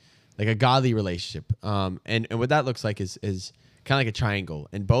marriage, like a godly relationship. And what that looks like is kind of like a triangle,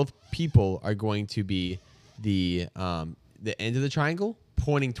 and both people are going to be the end of the triangle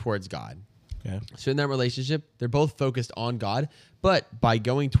pointing towards God. Okay. So in that relationship, they're both focused on God, but by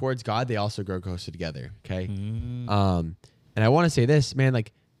going towards God, they also grow closer together. Okay. And I want to say this, man,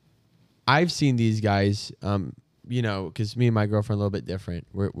 like, I've seen these guys, you know, because me and my girlfriend are a little bit different.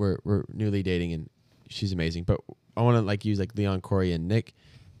 We're newly dating, and she's amazing. But I want to, like, use, like, Leon, Corey, and Nick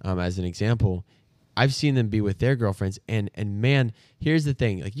as an example. I've seen them be with their girlfriends, and man, here's the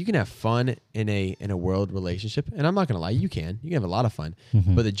thing: like, you can have fun in a world relationship, and I'm not gonna lie, you can have a lot of fun.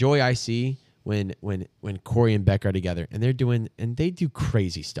 But the joy I see when Corey and Beck are together, and they do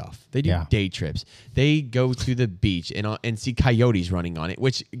crazy stuff. They do day trips. They go to the beach and see coyotes running on it.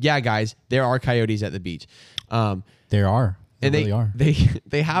 Which, yeah, guys, there are coyotes at the beach. There are. And really are. They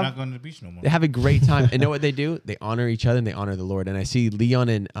I'm have not going to the beach no more. they have a great time. And know what they do? They honor each other and they honor the Lord. And I see Leon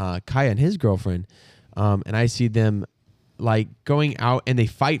and Kaya and his girlfriend, and I see them, like, going out and they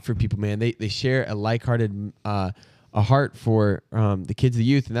fight for people, man. They share a like-hearted a heart for the kids, the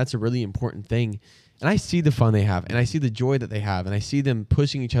youth, and that's a really important thing. And I see the fun they have, and I see the joy that they have, and I see them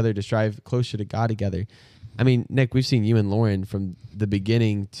pushing each other to strive closer to God together. I mean, Nick, we've seen you and Lauren from the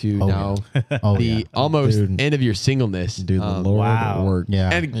beginning to now the almost end of your singleness. Dude, the Lord worked.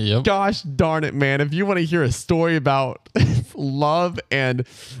 Yeah. And gosh darn it, man, if you want to hear a story about love and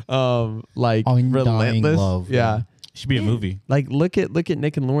like Undying relentless love, yeah. Should be a movie. Like, look at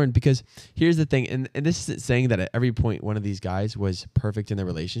Nick and Lauren, because here's the thing, and this isn't saying that at every point one of these guys was perfect in their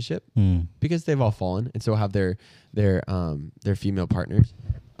relationship, because they've all fallen and so have their female partners.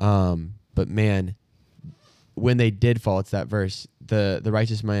 But man, when they did fall, it's that verse. The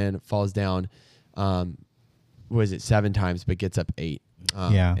righteous man falls down, was it 7 times, but gets up 8.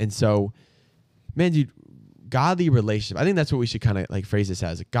 Yeah. And so, man, dude, godly relationship. I think that's what we should kind of like phrase this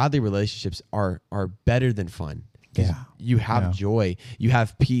as. Godly relationships are better than fun. Yeah. You have Yeah. joy. You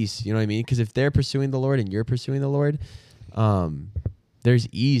have peace. You know what I mean? Because if they're pursuing the Lord and you're pursuing the Lord, there's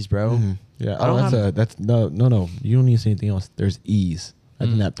ease, bro. Yeah. I don't have- That's no. You don't need to say anything else. There's ease. I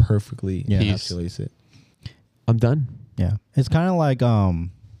think that perfectly Yeah. encapsulates it. I'm done. Yeah. It's kind of like,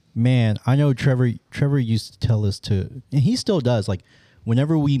 man, I know Trevor used to tell us to, and he still does, like,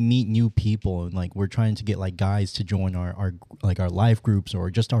 whenever we meet new people and like we're trying to get like guys to join our like our life groups or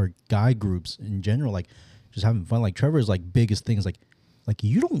just our guy groups in general, like just having fun. Like Trevor's like biggest thing is like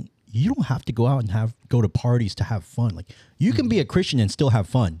you don't have to go out and go to parties to have fun. Like you can be a Christian and still have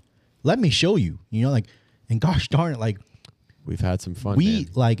fun. Let me show you, like, and gosh darn it, like We've had some fun. we man.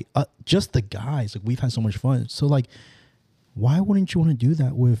 like just the guys, like we've had so much fun. So like, why wouldn't you want to do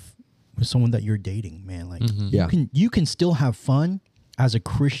that with someone that you're dating, man? Like Yeah. you can still have fun as a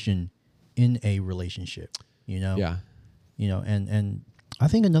Christian in a relationship, Yeah. And I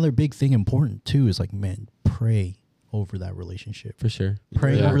think another big thing important too is like, man, pray over that relationship. For sure.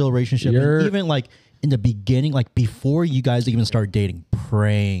 Pray Yeah. over the relationship. And even like in the beginning, like before you guys even start dating,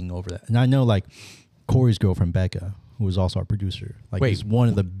 praying over that. And I know like Corey's girlfriend, Becca, who is also our producer, like Wait. is one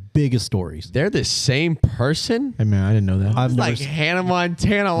of the biggest stories. They're the same person? Hey man, I didn't know that. I've It's never like Hannah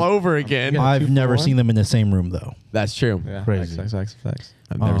Montana all over again. I've never 2-for-1? seen them in the same room though. That's true. yeah, Crazy. Facts.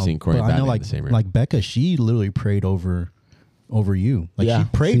 I've never seen Corey but and I know Batman like in the same room. like Becca, she literally prayed over you. Like Yeah. she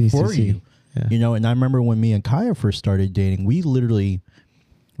prayed for See. you. Yeah. And I remember when me and Kaya first started dating, we literally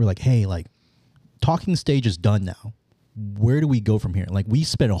were like, hey, like talking stage is done now. Where do we go from here? Like we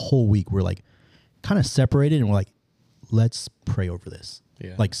spent a whole week, we're like kind of separated and we're like, let's pray over this.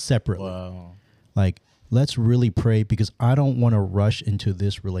 Yeah. Like separately. Wow. Like let's really pray because I don't want to rush into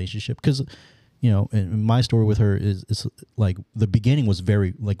this relationship because and my story with her is like the beginning was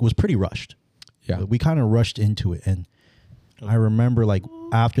was pretty rushed. Yeah. We kind of rushed into it, and I remember like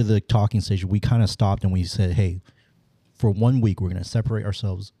after the talking stage we kind of stopped and we said, hey, for 1 week we're going to separate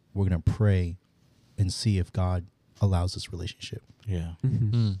ourselves, we're going to pray and see if God allows this relationship. Yeah.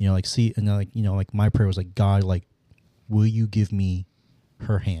 Like see, and like my prayer was like, God, like will you give me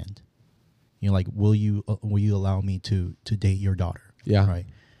her hand? Like will you allow me to date your daughter? Yeah. Right.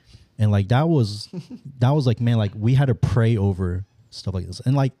 And like that was like, man, like we had to pray over stuff like this.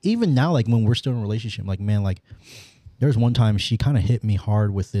 And like even now, like when we're still in a relationship, like man, like there's one time she kind of hit me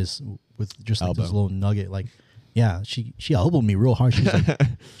hard with just like this Elbow. little nugget. Like, yeah, she elbowed me real hard.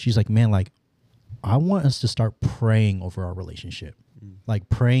 She's like, man, like I want us to start praying over our relationship. Like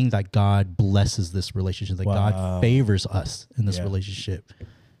praying that God blesses this relationship, that Wow. God favors us in this Yeah. relationship. And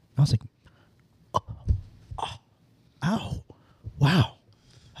I was like, ow, wow,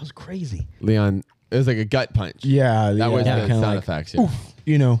 that was crazy. Leon, it was like a gut punch. Yeah, That was the kind sound of like, effects.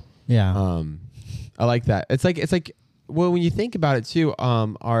 Yeah. Yeah. I like that. It's like well, when you think about it too,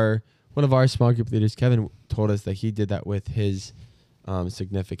 one of our small group leaders, Kevin, told us that he did that with his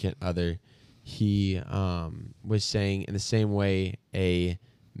significant other. He was saying in the same way a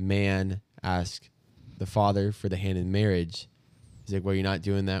man asked the father for the hand in marriage. He's like, well, you're not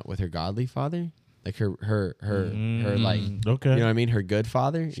doing that with her godly father, like her like, Okay. you know what I mean, her good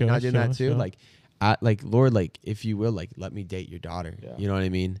father. Sure, You're not doing that sure, too, sure. like Lord, like if you will, like let me date your daughter. Yeah. You know what I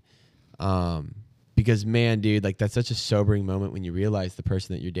mean? Because man, dude, like that's such a sobering moment when you realize the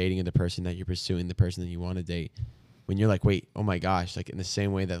person that you're dating and the person that you're pursuing, the person that you want to date. When you're like, wait, oh my gosh, like in the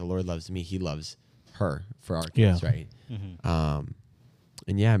same way that the Lord loves me, He loves her for our kids, Yeah. right?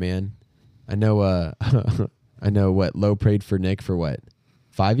 And yeah, man, I know. I know what Lo prayed for Nick for what,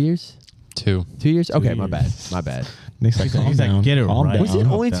 5 years, 2. 2 years? Okay, years. my bad. Nick's like, He's like, calm get it calm right. down. Was it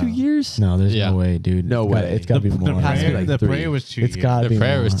only 2 down. years? No, there's Yeah. no way, dude. No way. It's got to be The more. has to be prayer, like the 3. prayer was 2 It's years. got to The be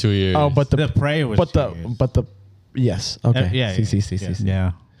prayer more. was 2 years. Oh, but The prayer was 2 years. Yes. Okay. yeah, See.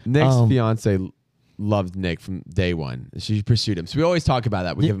 Yeah. Nick's Um, fiance loved Nick from day one. She pursued him. So we always talk about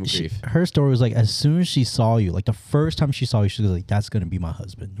that. We give him grief. Her story was like, as soon as she saw you, like the first time she saw you, she was like, that's going to be my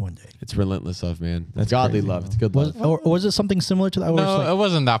husband one day. It's relentless love, man. That's That's godly crazy, love. bro. It's good Was, love. or was it something similar to that? Or it's No, like- it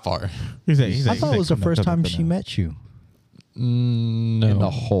wasn't that far. I thought it was the first time she met you. No. In the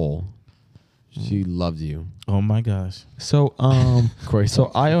whole. She loved you. Oh my gosh. So, Corey,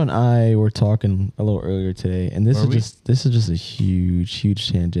 so Io and I were talking a little earlier today, and this Were we? is just a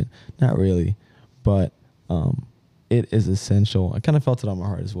huge tangent. Not really, but it is essential. I kind of felt it on my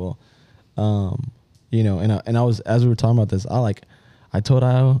heart as well. And I was, as we were talking about this, I told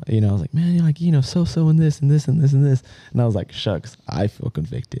Io, I was like, man, you're like, so and this and this and this and this, and I was like, shucks, I feel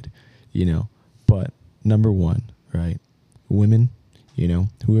convicted, but number one, right? Women, you know,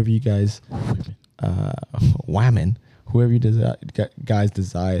 whoever you guys, women, whoever you guys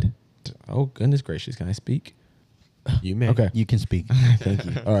decide. Oh goodness gracious, can I speak? You may. Okay, You can speak. thank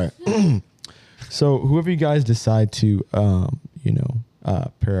you. All right. So whoever you guys decide to,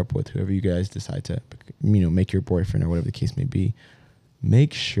 pair up with, whoever you guys decide to, make your boyfriend or whatever the case may be,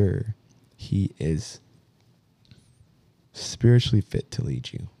 make sure he is spiritually fit to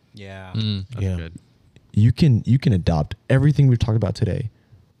lead you. Yeah. That's Yeah. good. You can adopt everything we've talked about today,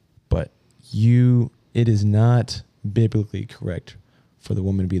 but it is not biblically correct for the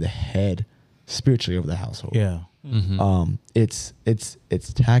woman to be the head spiritually over the household. Yeah. It's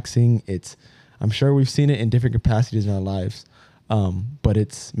taxing. I'm sure we've seen it in different capacities in our lives. But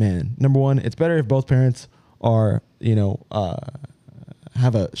number one, it's better if both parents are,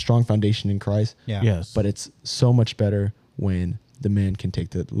 have a strong foundation in Christ. Yeah. Yes. But it's so much better when the man can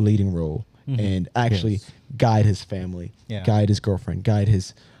take the leading role and actually Yes. guide his family, Yeah. guide his girlfriend, guide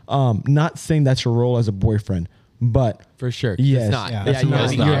his, not saying that's your role as a boyfriend, but For sure. yes, It's not. Yeah. Yeah, that's you not- gotta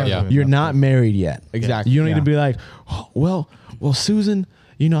be not, careful. yeah. you're not married yet. Exactly. You don't need to Yeah. be like, oh, well, Susan,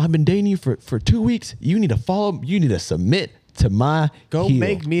 I've been dating you for 2 weeks. You need to follow. You need to submit to my Go heel.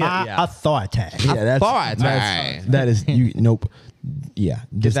 make me a Authority. Yeah, that is you. Nope. Yeah,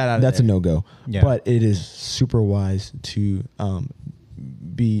 just, that out of that's there. a no go. Yeah. But it is super wise to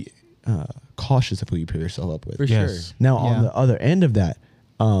be cautious of who you pair yourself up with. For Yes. sure. Now, on Yeah. the other end of that,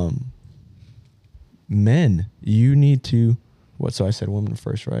 men, you need to. So I said women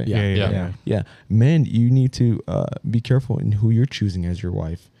first, right? Yeah. Yeah. Yeah, men, you need to be careful in who you're choosing as your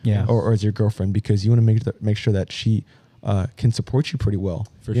wife, Yeah. or as your girlfriend, because you want to make sure that she can support you pretty well.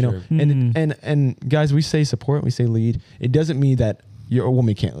 For you know? sure. And guys, we say support, we say lead. It doesn't mean that a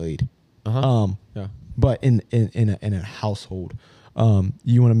woman can't lead. Uh-huh. Yeah. But in a household,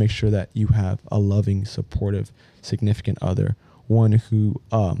 you want to make sure that you have a loving, supportive, significant other, one who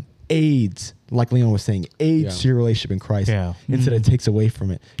aids, like Leon was saying, aids Yeah. to your relationship in Christ, Yeah. instead of takes away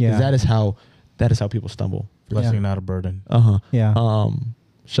from it. 'Cause Yeah. that is how people stumble. Blessing, not a burden. Yeah.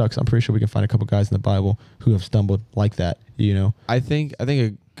 Shucks, I'm pretty sure we can find a couple guys in the Bible who have stumbled like that. I think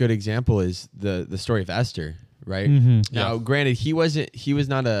a good example is the story of Esther, right? Mhm. Now, Yeah. granted, he was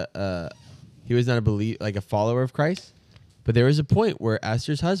not a like a follower of Christ, but there was a point where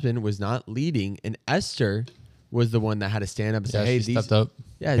Esther's husband was not leading, and Esther was the one that had to stand up and say, Yeah, "Hey, she these, stepped up.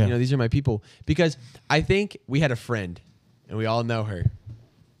 yeah, these are my people." Because I think we had a friend, and we all know her.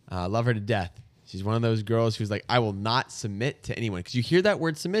 Love her to death. She's one of those girls who's like, "I will not submit to anyone." Because you hear that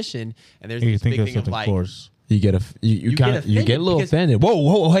word submission, and there's You this think big of thing of something like, coarse. You get you get a little because- offended.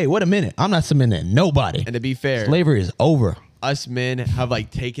 Whoa, hey, wait a minute! I'm not submitting to nobody. and to be fair, Slavery is over. us men have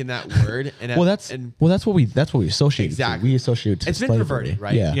like taken that word and Well, that's what we associate. Exactly. We associate it to it's been slavery. perverted,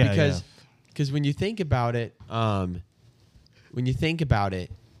 right? Yeah. Yeah. Because when you think about it,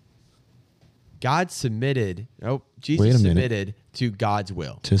 God submitted. Oh, Wait Jesus a minute. submitted to God's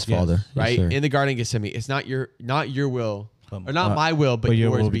will, To his Yes. father, Yes, right? sir. In the Garden of Gethsemane, it's not your will, or not my will, but your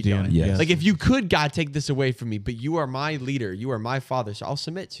yours will be be done. done. Yes. Like if you could, God, take this away from me, but you are my leader, you are my father, so I'll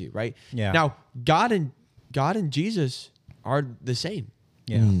submit to you, right? Yeah. Now, God and Jesus are the same.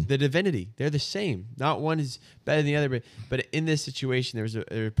 Yeah. The divinity, they're the same. Not one is better than the other, but in this situation, there was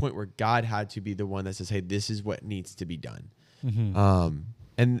a point where God had to be the one that says, "Hey, this is what needs to be done."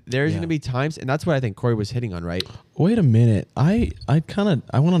 And there's going to be times, and that's what I think Corey was hitting on, right? Wait a minute. I went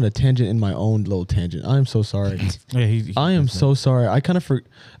on a tangent in my own little tangent. I'm so sorry. Yeah, I am so sorry. I kind of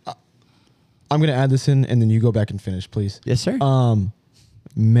I'm gonna add this in, and then you go back and finish, please. Yes, sir.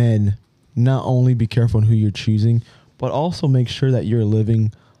 Men, not only be careful in who you're choosing, but also make sure that you're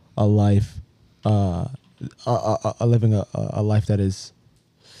living a life, living a life that is.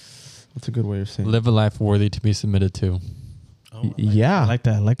 What's a good way of saying? Live a life worthy to be submitted to. Yeah, I like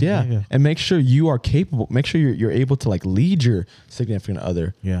that. I like that. Yeah. And make sure you are capable. Make sure you're able to like lead your significant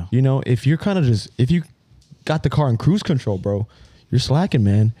other. Yeah. If you're kind of if you got the car in cruise control, bro, you're slacking,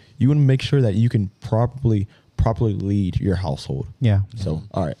 man. You want to make sure that you can properly lead your household. Yeah. So,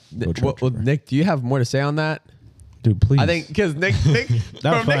 all right, go Well, Trevor. Nick, do you have more to say on that? Dude, please. I think because Nick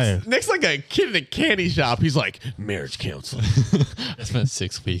That was fire. Nick's like a kid in a candy shop. He's like marriage counseling. I spent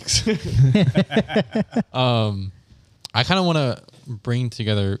 6 weeks. I kind of want to bring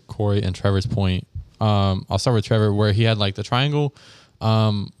together Corey and Trevor's point. I'll start with Trevor, where he had like the triangle,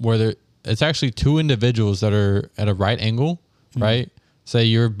 where it's actually two individuals that are at a right angle, right? Say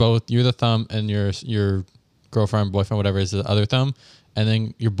you're the thumb and your girlfriend, boyfriend, whatever is the other thumb, and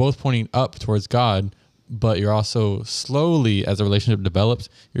then you're both pointing up towards God, but you're also slowly, as the relationship develops,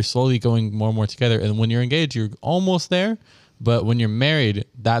 you're slowly going more and more together. And when you're engaged, you're almost there, But when you're married,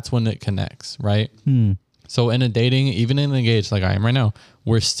 that's when it connects, right? So in a dating, even in engaged, like I am right now,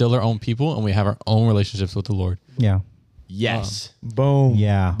 we're still our own people and we have our own relationships with the Lord. Yeah. Yes. Boom.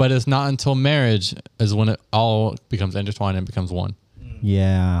 Yeah. But it's not until marriage is when it all becomes intertwined and becomes one.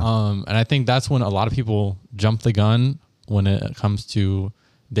 Yeah. And I think that's when a lot of people jump the gun when it comes to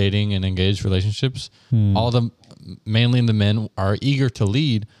dating and engaged relationships. Mainly the men are eager to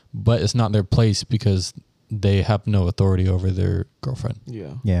lead, but it's not their place because they have no authority over their girlfriend.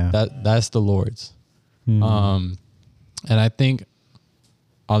 Yeah. Yeah. That's the Lord's. And I think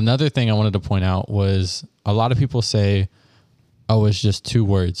another thing I wanted to point out was a lot of people say, oh, it's just 2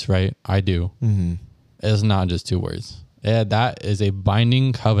 words, right? I do. It's not just 2 words. Yeah, that is a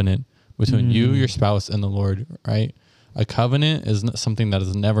binding covenant between you, your spouse, and the Lord, right? A covenant is something that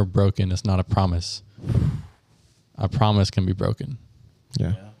is never broken. It's not a promise. A promise can be broken.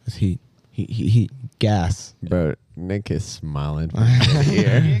 Yeah. It's heat. Heat. Gas. Bro, Nick is smiling from ear to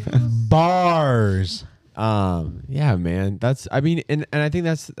ear. Bars. Yeah, man. That's I mean, and I think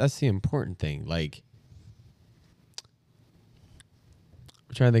that's the important thing. Like,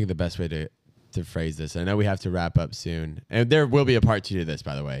 I'm trying to think of the best way to phrase this. I know we have to wrap up soon, and there will be a part 2 to this,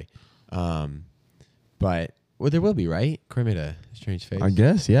 by the way. But there will be, right? Corey made a strange face. I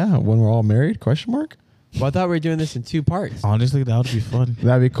guess, yeah. When we're all married? Question mark. Well, I thought we were doing this in 2 parts. Honestly, that would be fun.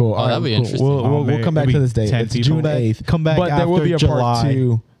 That'd be cool. All that'd be interesting. We'll come back to this date. 10 It's people. June 8th. Come back but there will after be a July. part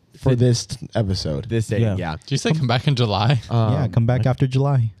 2 for this episode. This day, Yeah. yeah. Did you say come back in July? Yeah. Come back after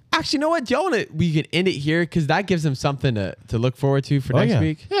July. Actually, you know what? Do y'all want to? We can end it here because that gives them something to look forward to for next yeah.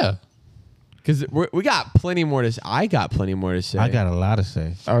 week. Yeah. Because we got plenty more to. I got plenty more to say. I got a lot to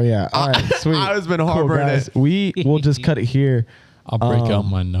say. Oh yeah. All right. Sweet. I was been Cool, harboring guys. it. We will just cut it here. I'll break out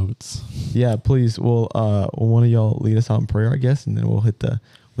my notes. Yeah, please. We'll one of y'all lead us out in prayer, I guess, and then we'll hit the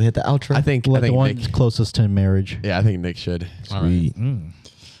outro. I think Let the one Nick, closest to marriage. yeah, I think Nick should. All right.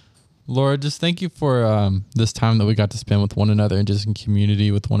 Lord, just thank you for this time that we got to spend with one another and just in community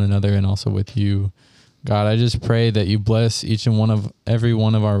with one another and also with you. God, I just pray that you bless every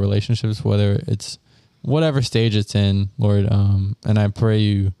one of our relationships, whether it's whatever stage it's in, Lord. And I pray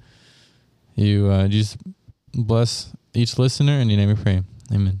you just bless each listener. In your name we pray.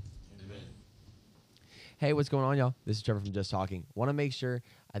 Amen. Hey, what's going on, y'all? This is Trevor from Just Talking. Want to make sure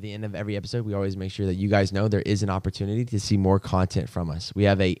at the end of every episode, we always make sure that you guys know there is an opportunity to see more content from us. We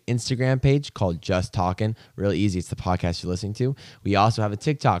have a Instagram page called Just Talking. Real easy. It's the podcast you're listening to. We also have a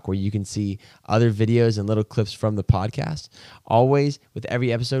TikTok where you can see other videos and little clips from the podcast. Always, with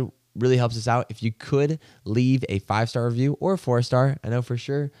every episode, really helps us out. If you could leave a 5-star review or a 4-star, I know for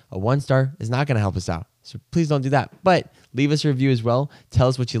sure a 1-star is not going to help us out. So please don't do that. But leave us a review as well. Tell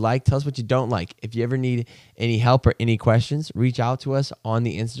us what you like. Tell us what you don't like. If you ever need any help or any questions, reach out to us on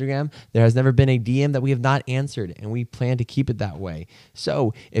the Instagram. There has never been a DM that we have not answered, and we plan to keep it that way.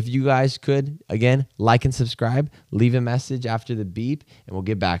 So if you guys could, again, like and subscribe, leave a message after the beep, and we'll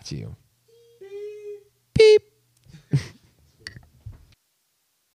get back to you.